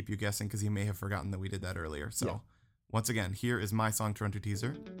to keep you guessing because you may have forgotten that we did that earlier. So once again, here is my song to run to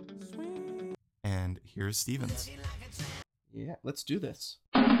teaser, and here's Steven's. Yeah, let's do this.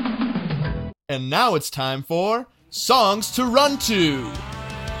 And now it's time for songs to run to.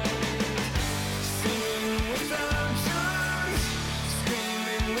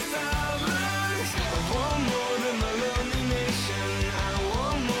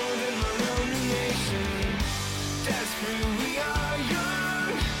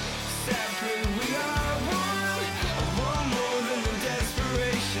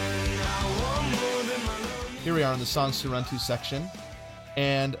 Here we are in the songs to run to section,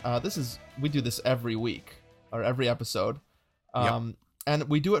 and we do this every week or every episode, and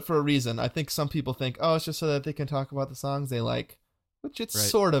we do it for a reason. I think some people think, oh, it's just so that they can talk about the songs they like, which it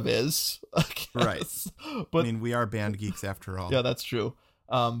sort of is, I guess. Right. But I mean, we are band geeks after all. Yeah, that's true.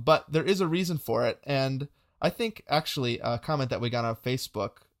 But there is a reason for it, and I think actually a comment that we got on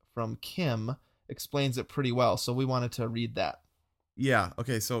Facebook from Kim explains it pretty well. So we wanted to read that. Yeah.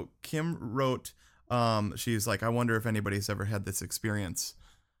 Okay. So Kim wrote. She's like, I wonder if anybody's ever had this experience.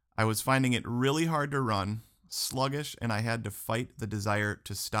 I was finding it really hard to run, sluggish, and I had to fight the desire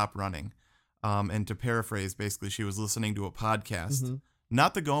to stop running. And to paraphrase, basically, she was listening to a podcast,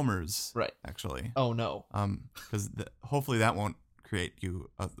 not the Gomers, right? Actually. Oh no. Because hopefully that won't create you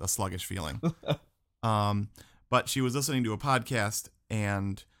a sluggish feeling. But she was listening to a podcast,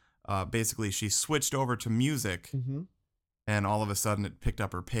 and basically she switched over to music. And all of a sudden it picked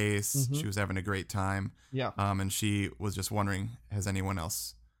up her pace. She was having a great time. Yeah. And she was just wondering, has anyone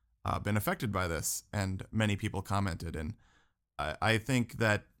else been affected by this? And many people commented. And I think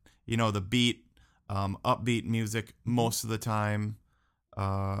that, the beat, upbeat music most of the time,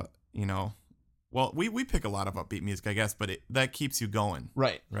 well, we pick a lot of upbeat music, I guess, but that keeps you going.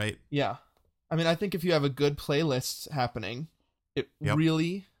 Right. Right? Yeah. I mean, I think if you have a good playlist happening, it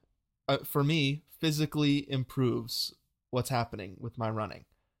really, for me, physically improves what's happening with my running.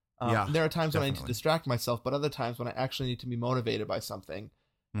 There are times when I need to distract myself, but other times when I actually need to be motivated by something.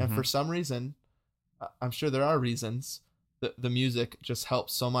 And for some reason, I'm sure there are reasons, the music just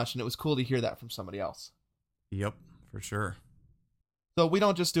helps so much. And it was cool to hear that from somebody else. Yep, for sure. So we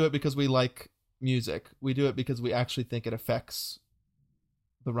don't just do it because we like music. We do it because we actually think it affects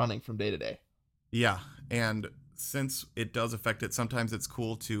the running from day to day. Yeah. And since it does affect it, sometimes it's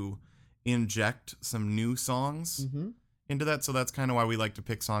cool to inject some new songs into that. So that's kind of why we like to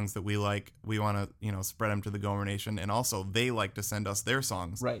pick songs that we like. We want to, spread them to the Gomer Nation. And also they like to send us their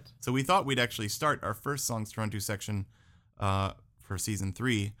songs. Right. So we thought we'd actually start our first songs to run to section for season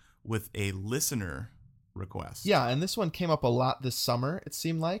 3 with a listener request. Yeah. And this one came up a lot this summer, it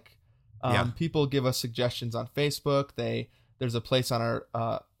seemed like. People give us suggestions on Facebook. There's a place on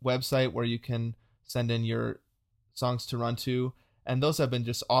our website where you can send in your songs to run to. And those have been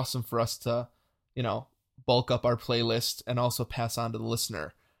just awesome for us to, bulk up our playlist and also pass on to the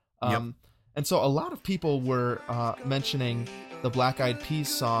listener. And so a lot of people were mentioning the Black Eyed Peas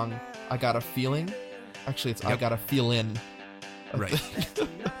song, I Got a Feeling. Actually, it's I Got a Feelin'. Right.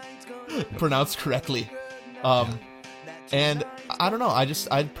 Pronounced correctly. And I don't know.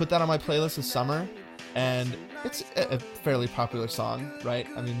 I'd put that on my playlist this summer, and it's a fairly popular song, right?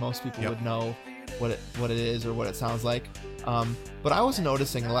 I mean, most people would know what it is or what it sounds like. But I was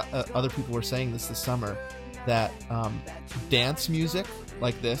noticing a lot, other people were saying this summer, that dance music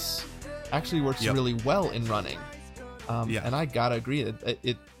like this actually works really well in running. And I gotta agree that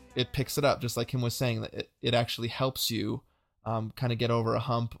it picks it up, just like him was saying, that it actually helps you kind of get over a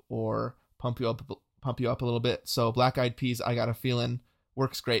hump or pump you up a little bit. So Black Eyed Peas, I Got a Feeling,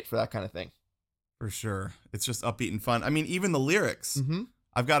 works great for that kind of thing. For sure. It's just upbeat and fun. I mean, even the lyrics. Mm-hmm.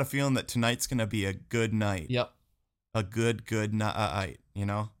 I've got a feeling that tonight's going to be a good night. Yep. A good night, you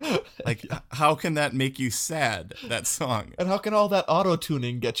know? Like, how can that make you sad, that song? And how can all that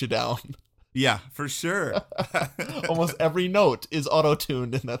auto-tuning get you down? Yeah, for sure. Almost every note is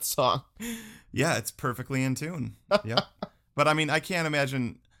auto-tuned in that song. Yeah, it's perfectly in tune. Yeah. But I mean, I can't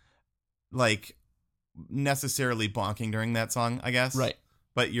imagine, like, necessarily bonking during that song, I guess. Right.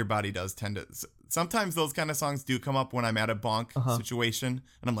 But your body does tend to. Sometimes those kind of songs do come up when I'm at a bonk situation,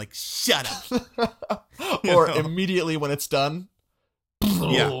 and I'm like, shut up. Or immediately when it's done.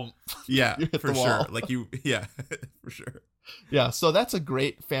 Yeah. Yeah, You hit for the sure. wall. Like for sure. Yeah, so that's a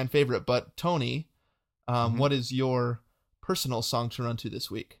great fan favorite. But Tony, what is your personal song to run to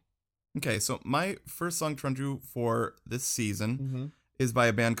this week? Okay, so my first song to run to for this season is by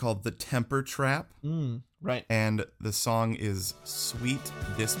a band called The Temper Trap. Right. And the song is Sweet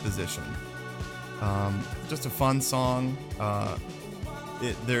Disposition. Just a fun song.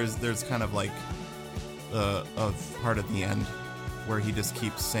 There's kind of like a part at the end where he just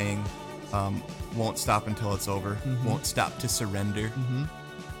keeps saying, won't stop until it's over, won't stop to surrender.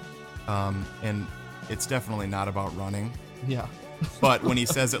 And it's definitely not about running. Yeah. But when he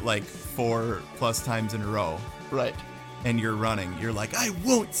says it like 4+ times in a row, Right. and you're running, you're like, I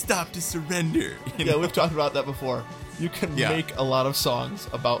won't stop to surrender. You Yeah, know? we've talked about that before. You can make a lot of songs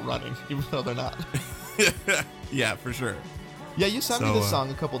about running, even though they're not. Yeah, for sure. Yeah, you sent me this song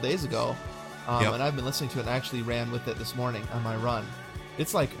a couple days ago, Yep. and I've been listening to it and actually ran with it this morning on my run.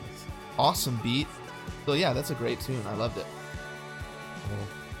 It's like awesome beat. So yeah, that's a great tune. I loved it.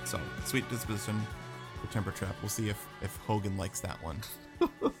 So, Sweet Disposition, The Temper Trap. We'll see if Hogan likes that one.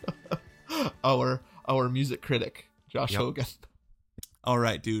 Our music critic, Josh Hogan. All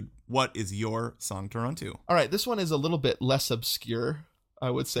right, dude. What is your song to run to? All right, this one is a little bit less obscure, I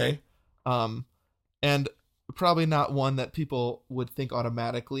would say. And probably not one that people would think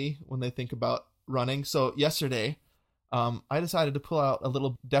automatically when they think about running. So yesterday, I decided to pull out a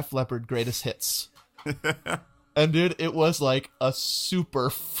little Def Leppard Greatest Hits. And dude, it was like a super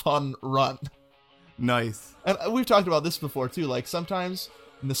fun run. Nice. And we've talked about this before too. Like sometimes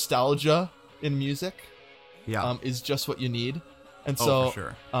nostalgia in music is just what you need. And so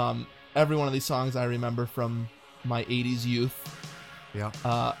for sure. Every one of these songs I remember from my 80s youth.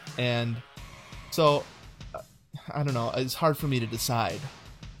 Yeah. And so I don't know, it's hard for me to decide.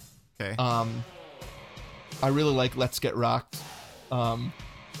 Okay. I really like Let's Get Rocked.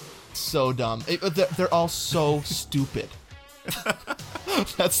 So dumb. They're all so stupid.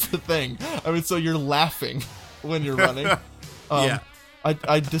 That's the thing. I mean, so you're laughing when you're running. Yeah.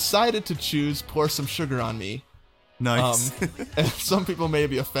 I decided to choose Pour Some Sugar on Me. Nice. And some people may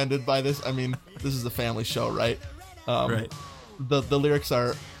be offended by this. I mean, this is a family show, right? Right. The lyrics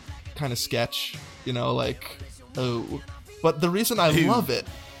are kind of sketch, you know, like, oh. But the reason I love it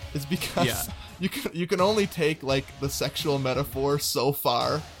is because you can only take like the sexual metaphor so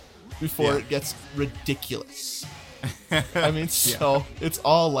far before it gets ridiculous. I mean, so it's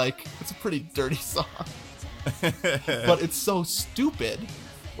all like, it's a pretty dirty song. But it's so stupid.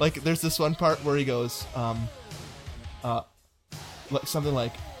 Like, there's this one part where he goes, something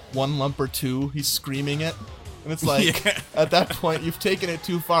like, one lump or two, he's screaming it. And it's like, at that point, you've taken it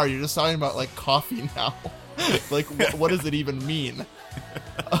too far. You're just talking about, like, coffee now. Like, what does it even mean?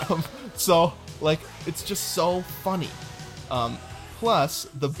 So, like, it's just so funny. Plus,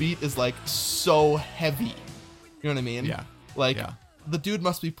 the beat is, like, so heavy. You know what I mean? Yeah. Like, the dude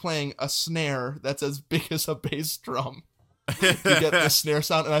must be playing a snare that's as big as a bass drum to get the snare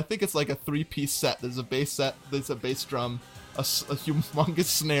sound. And I think it's like a 3-piece set. There's a bass set, there's a bass drum, a humongous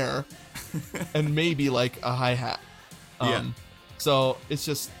snare, and maybe like a hi-hat. So it's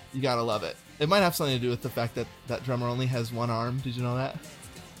just, you gotta love it. It might have something to do with the fact that that drummer only has one arm. Did you know that?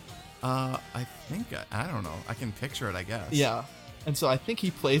 I think, I don't know. I can picture it, I guess. Yeah. And so I think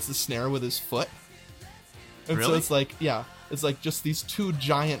he plays the snare with his foot. And so Really? it's like, it's like just these two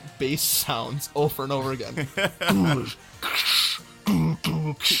giant bass sounds over and over again.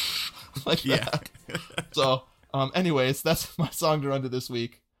 Like that. So Anyways, that's my song to run to this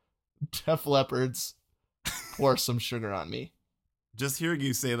week. Def Leppard's Pour Some Sugar on Me. Just hearing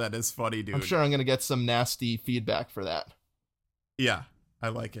you say that is funny, dude. I'm sure I'm going to get some nasty feedback for that. Yeah, I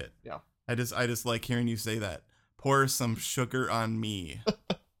like it. Yeah. I just like hearing you say that. Pour some sugar on me.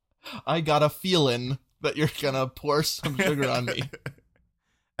 I got a feeling that you're going to pour some sugar on me.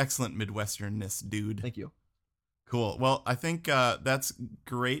 Excellent Midwesternness, dude. Thank you. Cool. Well, I think that's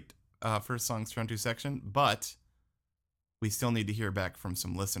great for Songs to Run To section, but we still need to hear back from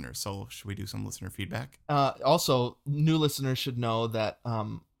some listeners. So should we do some listener feedback? Also, new listeners should know that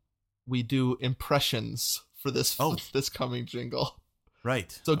we do impressions for this this coming jingle.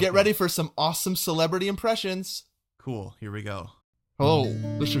 Right. So get ready for some awesome celebrity impressions. Cool. Here we go. Hello,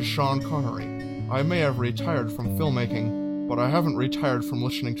 this is Sean Connery. I may have retired from filmmaking, but I haven't retired from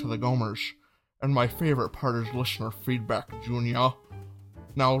listening to the Gomers. And my favorite part is listener feedback, Junior.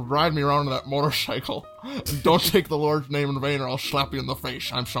 Now ride me around on that motorcycle. And don't take the Lord's name in vain or I'll slap you in the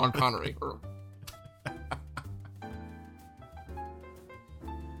face. I'm Sean Connery.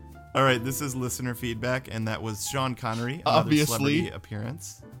 All right, this is listener feedback, and that was Sean Connery. Another Obviously. celebrity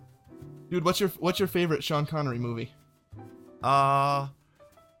appearance. Dude, what's your favorite Sean Connery movie? Well,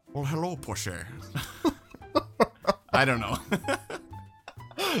 hello, Porsche. I don't know.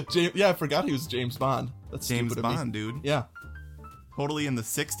 Yeah, I forgot he was James Bond. That's James stupid of me. Bond, dude. Yeah. Totally in the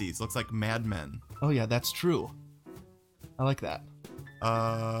 60s. Looks like Mad Men. Oh yeah, that's true. I like that.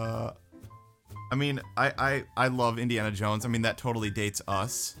 I mean, I love Indiana Jones. I mean, that totally dates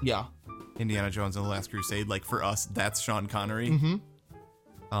us. Yeah. Indiana Jones and the Last Crusade. Like, for us, that's Sean Connery. Mm-hmm.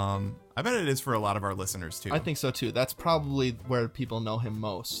 I bet it is for a lot of our listeners, too. I think so, too. That's probably where people know him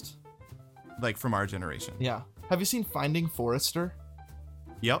most. Like, from our generation. Yeah. Have you seen Finding Forrester?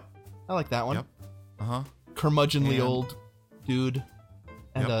 Yep. I like that one. Yep. Uh-huh. Curmudgeonly And- old dude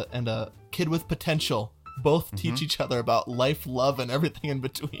and a kid with potential. Both teach each other about life, love, and everything in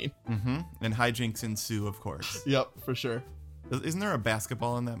between. Mm-hmm. And hijinks ensue, of course. Yep, for sure. Isn't there a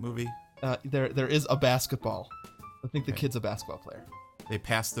basketball in that movie? There is a basketball. I think the kid's a basketball player. They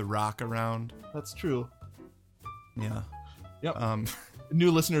pass the rock around. That's true. Yeah. Yep. New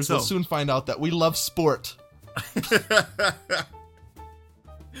listeners so- will soon find out that we love sport.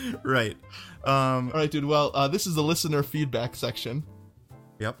 Right. All right, dude. Well, this is the listener feedback section.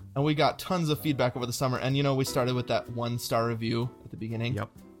 Yep. And we got tons of feedback over the summer. And, we started with that 1-star review at the beginning. Yep.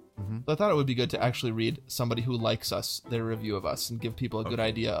 Mm-hmm. So I thought it would be good to actually read somebody who likes us, their review of us, and give people a good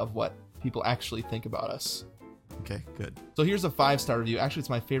idea of what people actually think about us. Okay, good. So here's a 5-star review. Actually, it's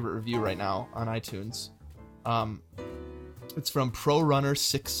my favorite review right now on iTunes. It's from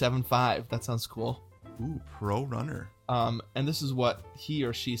ProRunner675. That sounds cool. Ooh, Pro Runner. And this is what he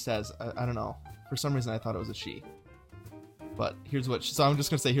or she says. I don't know. For some reason, I thought it was a she. But here's what... So I'm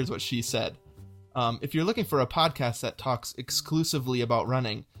just going to say here's what she said. If you're looking for a podcast that talks exclusively about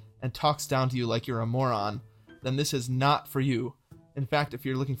running and talks down to you like you're a moron, then this is not for you. In fact, if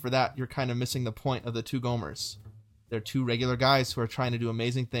you're looking for that, you're kind of missing the point of the two Gomers. They're two regular guys who are trying to do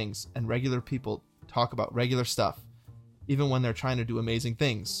amazing things, and regular people talk about regular stuff, even when they're trying to do amazing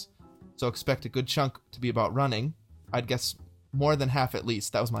things. So expect a good chunk to be about running. I'd guess more than half at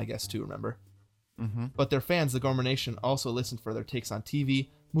least. That was my guess too, remember? Mm-hmm. But their fans, the Gomer Nation, also listen for their takes on TV,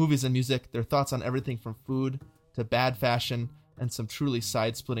 movies, and music, their thoughts on everything from food to bad fashion, and some truly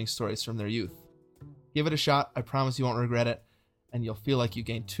side-splitting stories from their youth. Give it a shot. I promise you won't regret it, and you'll feel like you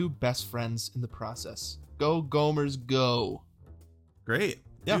gained two best friends in the process. Go Gomers, go! Great.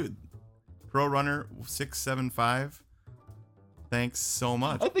 Yeah. Dude, Pro Runner 675. Thanks so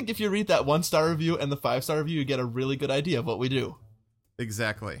much. I think if you read that 1-star review and the 5-star review, you get a really good idea of what we do.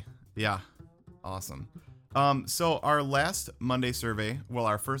 Exactly. Yeah. Awesome. So our last Monday survey, well,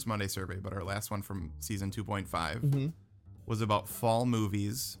 our first Monday survey, but our last one from season 2.5 was about fall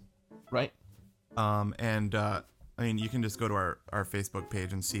movies. Right? I mean, you can just go to our Facebook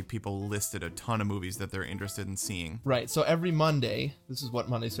page and see people listed a ton of movies that they're interested in seeing. Right. So every Monday, this is what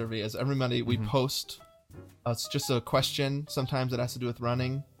Monday survey is. Every Monday we post. It's just a question. Sometimes it has to do with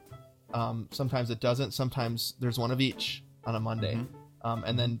running. Sometimes it doesn't. Sometimes there's one of each on a Monday.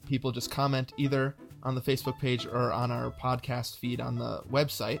 And then people just comment either on the Facebook page or on our podcast feed on the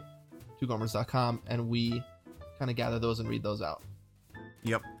website, twogomers.com, and we kind of gather those and read those out.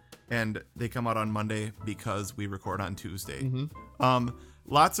 Yep. And they come out on Monday because we record on Tuesday. Mm-hmm.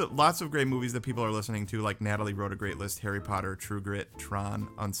 Lots of great movies that people are listening to, like Natalie wrote a great list: Harry Potter, True Grit, Tron,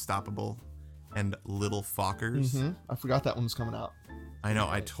 Unstoppable, and Little Fockers. Mm-hmm. I forgot that one was coming out. I know,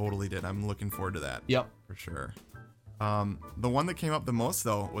 I totally did. I'm looking forward to that. Yep. For sure. The one that came up the most,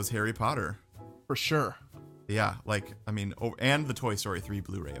 though, was Harry Potter. For sure. Yeah, and the Toy Story 3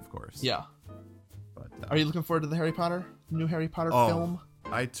 Blu-ray, of course. Yeah. But Are you looking forward to the new Harry Potter Oh, film?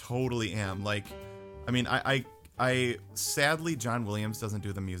 I totally am. Like, I mean, I sadly John Williams doesn't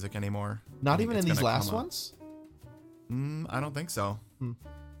do the music anymore. Not I think even it's in these gonna last come up. ones? I don't think so. Hmm.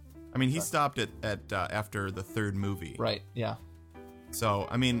 I mean, he stopped it at after the third movie. Right, yeah. So,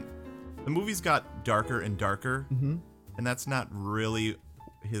 I mean, the movies got darker and darker, Mm-hmm. and that's not really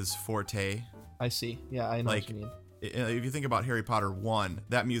his forte. I see. Yeah, I know Like, what you mean. If you think about Harry Potter 1,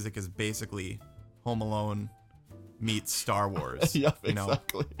 that music is basically Home Alone meets Star Wars. Yep, you know?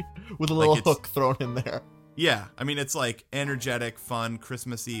 exactly. With a little it's- hook thrown in there. Yeah, I mean, it's like energetic, fun,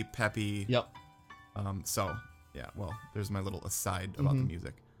 Christmassy, peppy. Yep, So, yeah, well, there's my little aside about the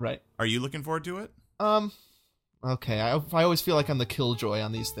music. right. Are you looking forward to it? Okay, I always feel like I'm the killjoy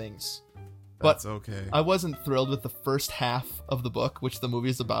on these things. But That's okay. I wasn't thrilled with the first half of the book, which the movie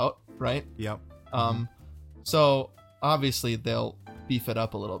is about, right? Yep. So obviously they'll beef it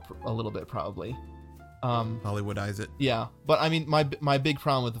up a little bit probably. Hollywoodize it. Yeah, but I mean my big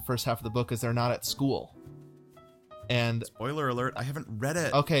problem with the first half of the book is they're not at school. And Spoiler alert, I haven't read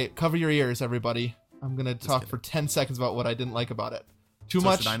it. okay, cover your ears, everybody. I'm gonna talk kidding. for 10 seconds about what I didn't like about it. Too So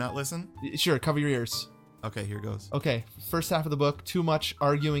much. should I not listen? Sure, cover your ears. Okay, here goes. Okay, first half of the book, too much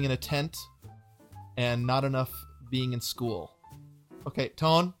arguing in a tent, and not enough being in school. Okay,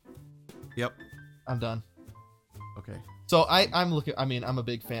 tone. Yep. I'm done. Okay. So I'm looking. I mean, I'm a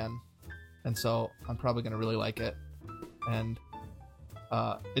big fan, and so I'm probably gonna really like it. And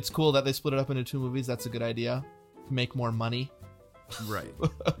it's cool that they split it up into 2 movies. That's a good idea to make more money. Right.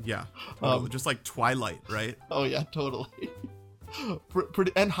 Yeah. Totally. Just like Twilight, right? Oh yeah, totally.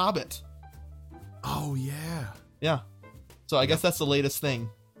 Pretty and Hobbit. Oh yeah. Yeah. So I guess that's the latest thing.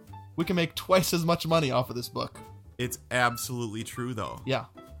 We can make twice as much money off of this book. It's absolutely true though. Yeah.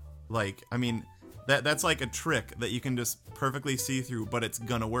 Like, I mean, that's like a trick that you can just perfectly see through, but it's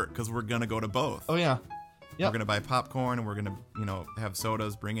gonna work because we're gonna go to both. Oh yeah. Yep. We're gonna buy popcorn and we're gonna, have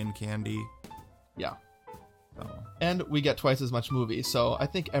sodas, bring in candy. Yeah. So, And we get twice as much movie, so I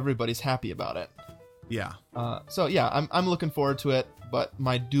think everybody's happy about it. yeah. So yeah, I'm looking forward to it, but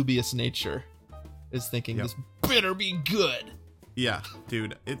my dubious nature is thinking Yep. this better be good. Yeah,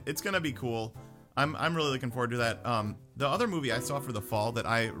 dude, it's gonna be cool. I'm really looking forward to that. The other movie I saw for the fall that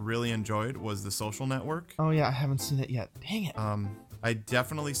I really enjoyed was The Social Network. Oh yeah, I haven't seen it yet. Dang it. I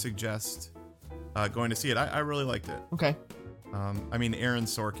definitely suggest going to see it. I really liked it. Okay. I mean, Aaron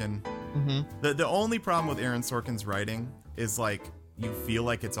Sorkin. Mm-hmm. The only problem with Aaron Sorkin's writing is like you feel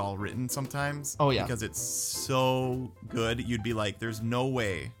like it's all written sometimes. Oh, yeah. Because it's so good. You'd be like, there's no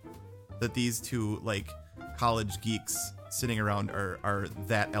way that these two like college geeks sitting around are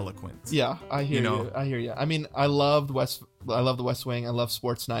that eloquent. Yeah, I hear you. I hear you. I mean, I love the West Wing. I love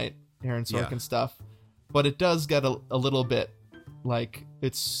Sports Night, Aaron Sorkin stuff, but it does get a little bit like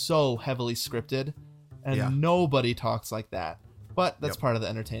it's so heavily scripted, and nobody talks like that. But that's part of the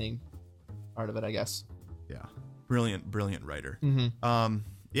entertaining part of it, I guess. Yeah, brilliant writer. Mm-hmm.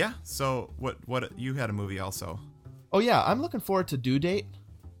 Yeah. So what you had a movie also? Oh yeah, I'm looking forward to Due Date.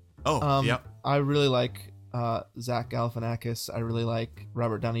 Oh, yep. I really like Zach Galifianakis. I really like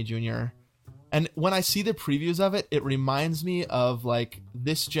Robert Downey Jr. And when I see the previews of it, it reminds me of like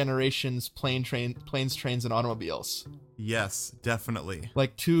this generation's planes, trains, and automobiles. Yes, definitely.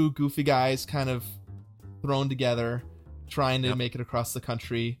 Like 2 goofy guys kind of thrown together, trying to make it across the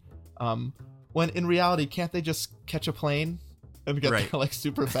country. When in reality, can't they just catch a plane and get there like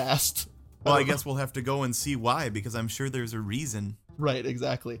super fast? Well, I guess we'll have to go and see why, because I'm sure there's a reason. Right,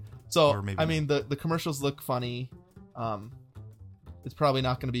 exactly. So, Or maybe I mean, the commercials look funny. It's probably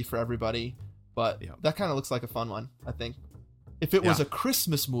not going to be for everybody, but that kind of looks like a fun one, I think. If it was a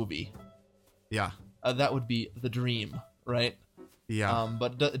Christmas movie, that would be the dream, right? Yeah.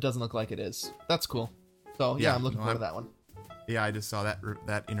 But it doesn't look like it is. That's cool. So, yeah, I'm looking forward to that one. Yeah, I just saw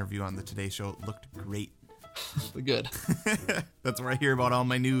that interview on the Today Show. It looked great. Good. That's where I hear about all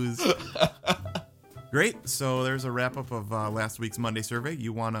my news. Great. So there's a wrap up of last week's Monday survey.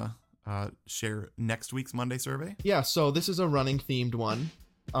 You want to share next week's Monday survey? Yeah, so this is a running themed one.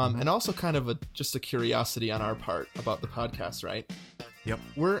 And also kind of just a curiosity on our part about the podcast, right? Yep.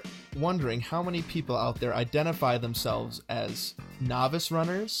 We're wondering how many people out there identify themselves as novice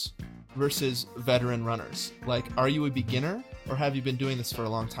runners versus veteran runners. Like, are you a beginner or have you been doing this for a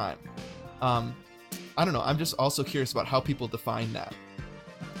long time? I don't know. I'm just also curious about how people define that.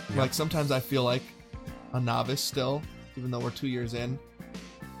 Yeah. Like, sometimes I feel like a novice still, even though we're 2 years in.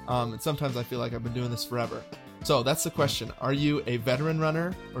 And sometimes I feel like I've been doing this forever. So that's the question. Are you a veteran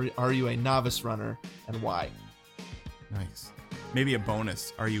runner or are you a novice runner, and why? Nice. Maybe a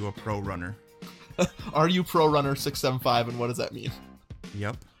bonus. Are you a pro runner? Are you pro runner 675, and what does that mean?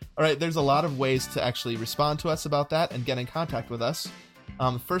 Yep. All right, there's a lot of ways to actually respond to us about that and get in contact with us.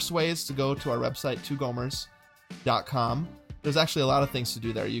 The first way is to go to our website, twogomers.com. There's actually a lot of things to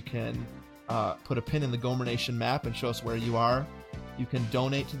do there. You can put a pin in the Gomer Nation map and show us where you are. You can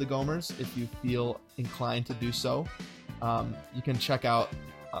donate to the Gomers if you feel inclined to do so. You can check out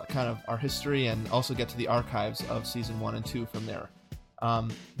kind of our history and also get to the archives of season 1 and 2 from there.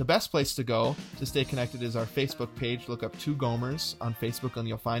 The best place to go to stay connected is our Facebook page. Look up Two Gomers on Facebook and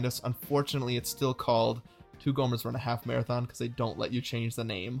you'll find us. Unfortunately, it's still called Two Gomers Run a Half Marathon because they don't let you change the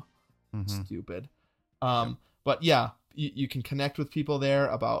name. Stupid. But yeah, you can connect with people there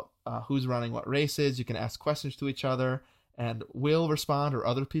about who's running what races. You can ask questions to each other and we'll respond or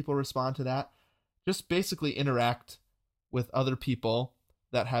other people respond to that. Just basically interact with other people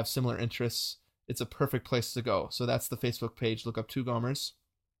that have similar interests. It's a perfect place to go. So that's the Facebook page. Look up Two Gomers.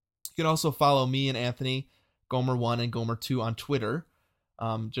 You can also follow me and Anthony, Gomer1 and Gomer2 on Twitter.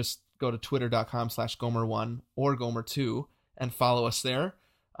 Just go to twitter.com/Gomer1 or Gomer2 and follow us there.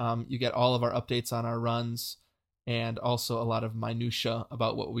 You get all of our updates on our runs and also a lot of minutia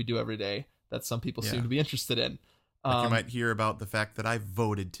about what we do every day that some people seem to be interested in. Like you might hear about the fact that I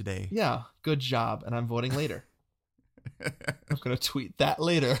voted today. Yeah, good job. And I'm voting later. I'm going to tweet that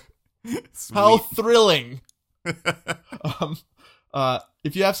later. Sweet. How thrilling.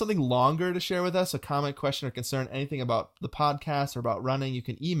 If you have something longer to share with us, a comment, question, or concern, anything about the podcast or about running, you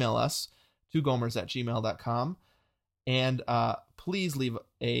can email us, twogomers@gmail.com. And please leave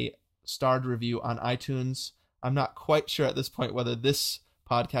a starred review on iTunes. I'm not quite sure at this point whether this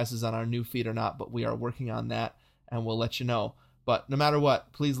podcast is on our new feed or not, but we are working on that, and we'll let you know. But no matter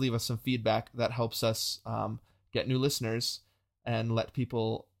what, please leave us some feedback. That helps us get new listeners and let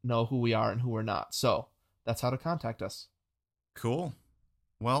people know who we are and who we're not. So that's how to contact us. Cool.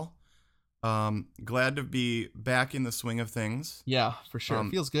 Well, glad to be back in the swing of things. Yeah, for sure.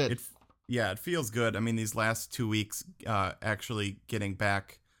 It feels good. It feels good. I mean, these last 2 weeks, actually getting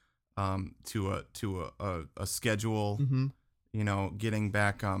back to a schedule, you know, getting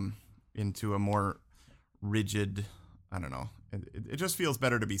back into a more rigid, I don't know. It just feels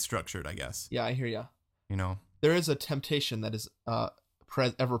better to be structured, I guess. Yeah, I hear you. You know, there is a temptation that is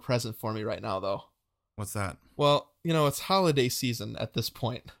ever present for me right now, though. What's that? Well, you know, it's holiday season at this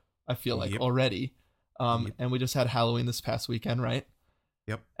point, I feel like already. And we just had Halloween this past weekend, right?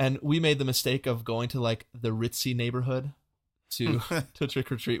 Yep. And we made the mistake of going to like the ritzy neighborhood to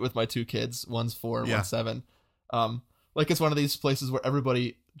trick or treat with my two kids. One's 4, one's 7. Like it's one of these places where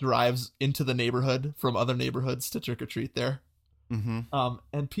everybody drives into the neighborhood from other neighborhoods to trick or treat there.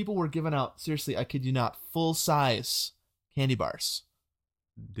 And people were giving out, seriously, I kid you not, full size candy bars.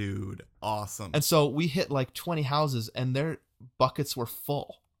 Dude, awesome. And so we hit like 20 houses and their buckets were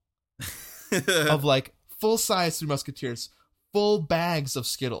full of like full size Three Musketeers, full bags of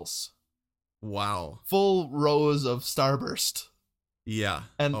Skittles. Wow. Full rows of Starburst. Yeah.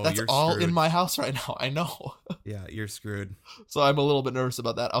 And that's all in my house right now. I know. Yeah, you're screwed. So I'm a little bit nervous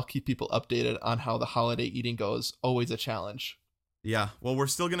about that. I'll keep people updated on how the holiday eating goes. Always a challenge. Yeah. Well, we're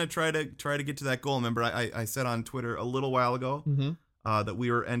still going to try to get to that goal. Remember, I said on Twitter a little while ago that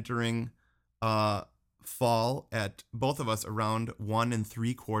we were entering fall at both of us around 1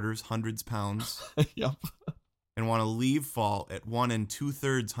 3/4 pounds. Yep. And want to leave fall at 1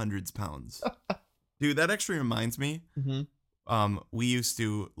 2/3 pounds. Dude, that actually reminds me. We used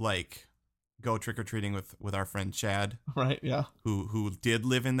to like go trick or treating with our friend Chad. Right. Yeah. Who did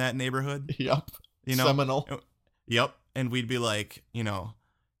live in that neighborhood. Yep. You know. Seminole. Yep. And we'd be like, you know,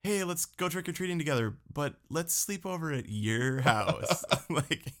 hey, let's go trick or treating together, but let's sleep over at your house.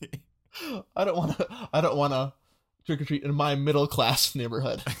 Like, I don't want to trick or treat in my middle class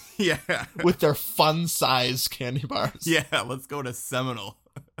neighborhood. Yeah. With their fun size candy bars. Yeah. Let's go to Seminole.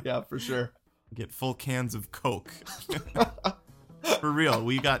 Yeah, for sure. Get full cans of Coke. For real.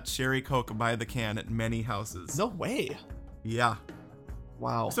 We got cherry Coke by the can at many houses. No way. Yeah.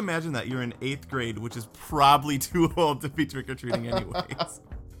 Wow. Just imagine that you're in 8th grade, which is probably too old to be trick-or-treating anyways.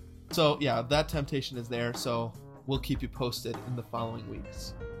 So, yeah, that temptation is there, so we'll keep you posted in the following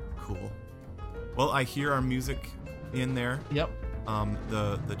weeks. Cool. Well, I hear our music in there. Yep.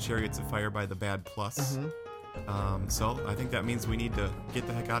 The Chariots of Fire by the Bad Plus. So I think that means we need to get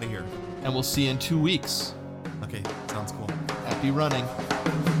the heck out of here. And we'll see you in 2 weeks. Okay, sounds cool. Happy running.